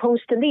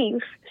supposed to leave.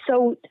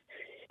 So,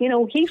 you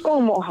know, he's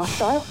going more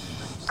hostile,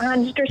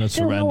 and there's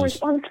still no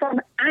response from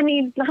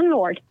any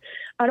landlord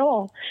at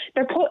all.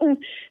 They're putting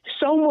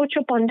so much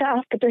up on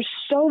that, but there's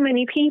so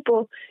many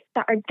people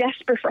that are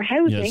desperate for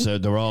housing. Yes,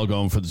 they're all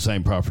going for the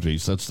same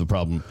properties. That's the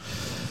problem.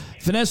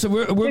 Vanessa,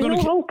 we're going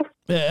to.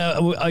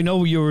 I know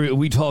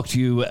we talk to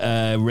you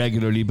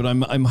regularly, but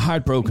I'm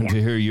heartbroken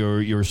to hear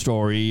your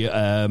story.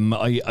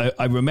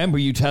 I remember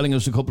you telling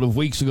us a couple of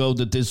weeks ago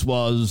that this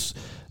was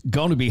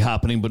going to be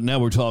happening, but now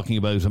we're talking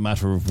about a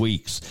matter of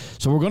weeks.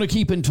 So we're going to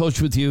keep in touch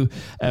with you.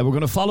 We're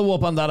going to follow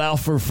up on that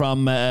offer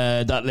from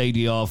that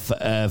lady off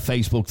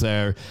Facebook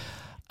there,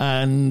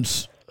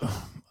 and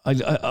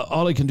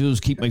all I can do is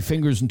keep my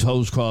fingers and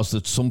toes crossed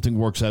that something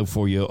works out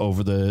for you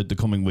over the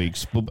coming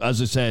weeks. But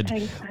as I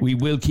said, we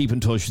will keep in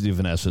touch with you,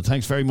 Vanessa.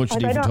 Thanks very much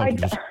indeed for talking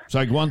to us.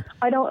 Sorry, go on.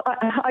 I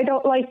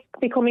don't like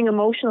becoming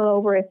emotional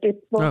over it.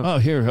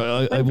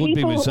 I would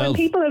be myself.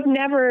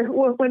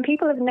 When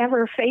people have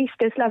never faced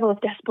this level of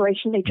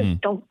desperation, they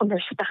just don't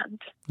understand.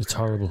 It's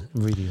horrible. It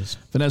really is.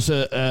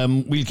 Vanessa,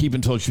 we'll keep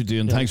in touch with you,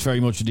 and thanks very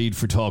much indeed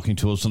for talking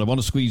to us. And I want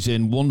to squeeze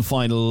in one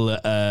final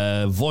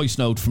voice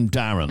note from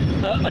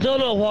Darren. I don't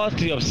know what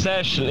the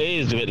obsession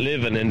is with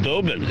living in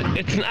Dublin.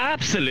 It's an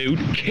absolute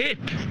kip.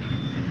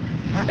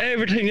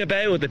 Everything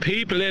about it, the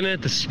people in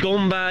it, the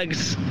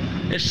scumbags,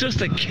 it's just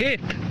a kip.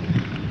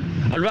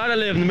 I'd rather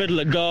live in the middle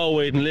of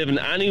Galway than living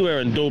anywhere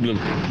in Dublin.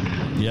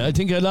 Yeah, I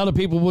think a lot of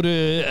people would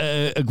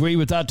agree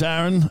with that,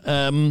 Darren.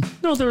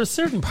 No, there are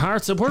certain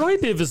parts of where I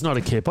live is not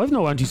a kip. I've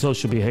no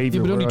antisocial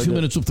behaviour. Yeah, but only 2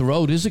 minutes up the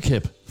road is a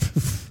kip.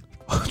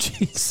 Oh,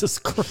 Jesus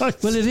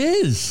Christ. Well, it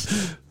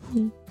is.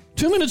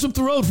 2 minutes up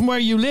the road from where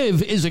you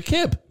live is a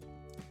kip.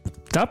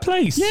 That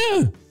place?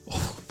 Yeah.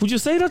 Would you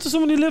say that to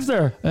someone who lives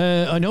there?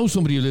 I know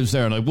somebody who lives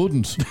there, and I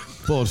wouldn't.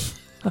 But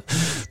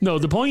no,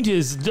 the point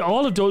is,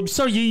 all of those.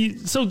 So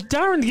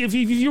Darren, if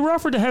you were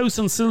offered a house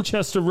on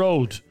Silchester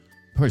Road,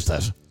 where's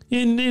that?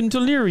 In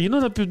Dunleary, you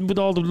know that with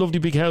all the lovely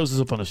big houses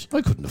up on it.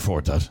 I couldn't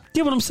afford that.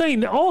 Yeah, but I'm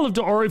saying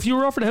or if you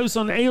were offered a house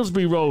on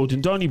Aylesbury Road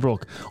in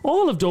Donnybrook,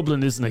 all of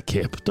Dublin isn't a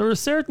kip. There are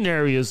certain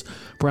areas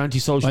where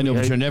antisocial. I know,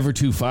 but you're never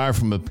too far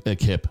from a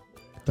kip.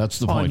 That's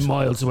the point. I'm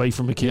miles away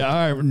from a kip. You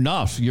are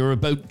not. You're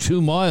about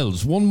 2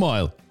 miles, 1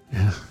 mile.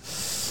 Yeah.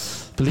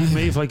 Believe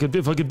me, if I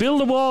could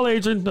build a wall,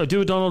 Adrian, I'd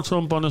do a Donald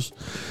Trump on it.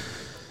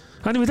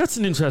 Anyway, that's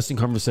an interesting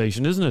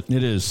conversation, isn't it?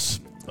 It is.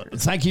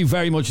 Thank you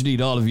very much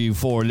indeed, all of you,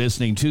 for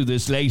listening to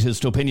this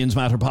latest Opinions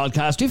Matter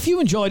podcast. If you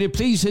enjoyed it,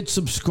 please hit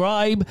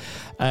subscribe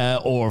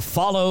or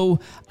follow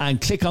and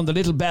click on the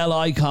little bell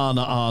icon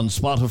on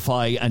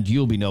Spotify, and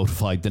you'll be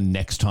notified the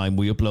next time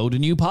we upload a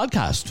new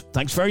podcast.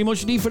 Thanks very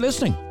much indeed for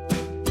listening.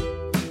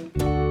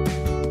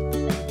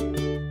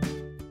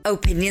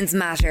 Opinions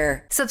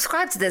Matter.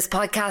 Subscribe to this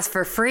podcast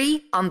for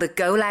free on the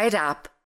Go Loud app.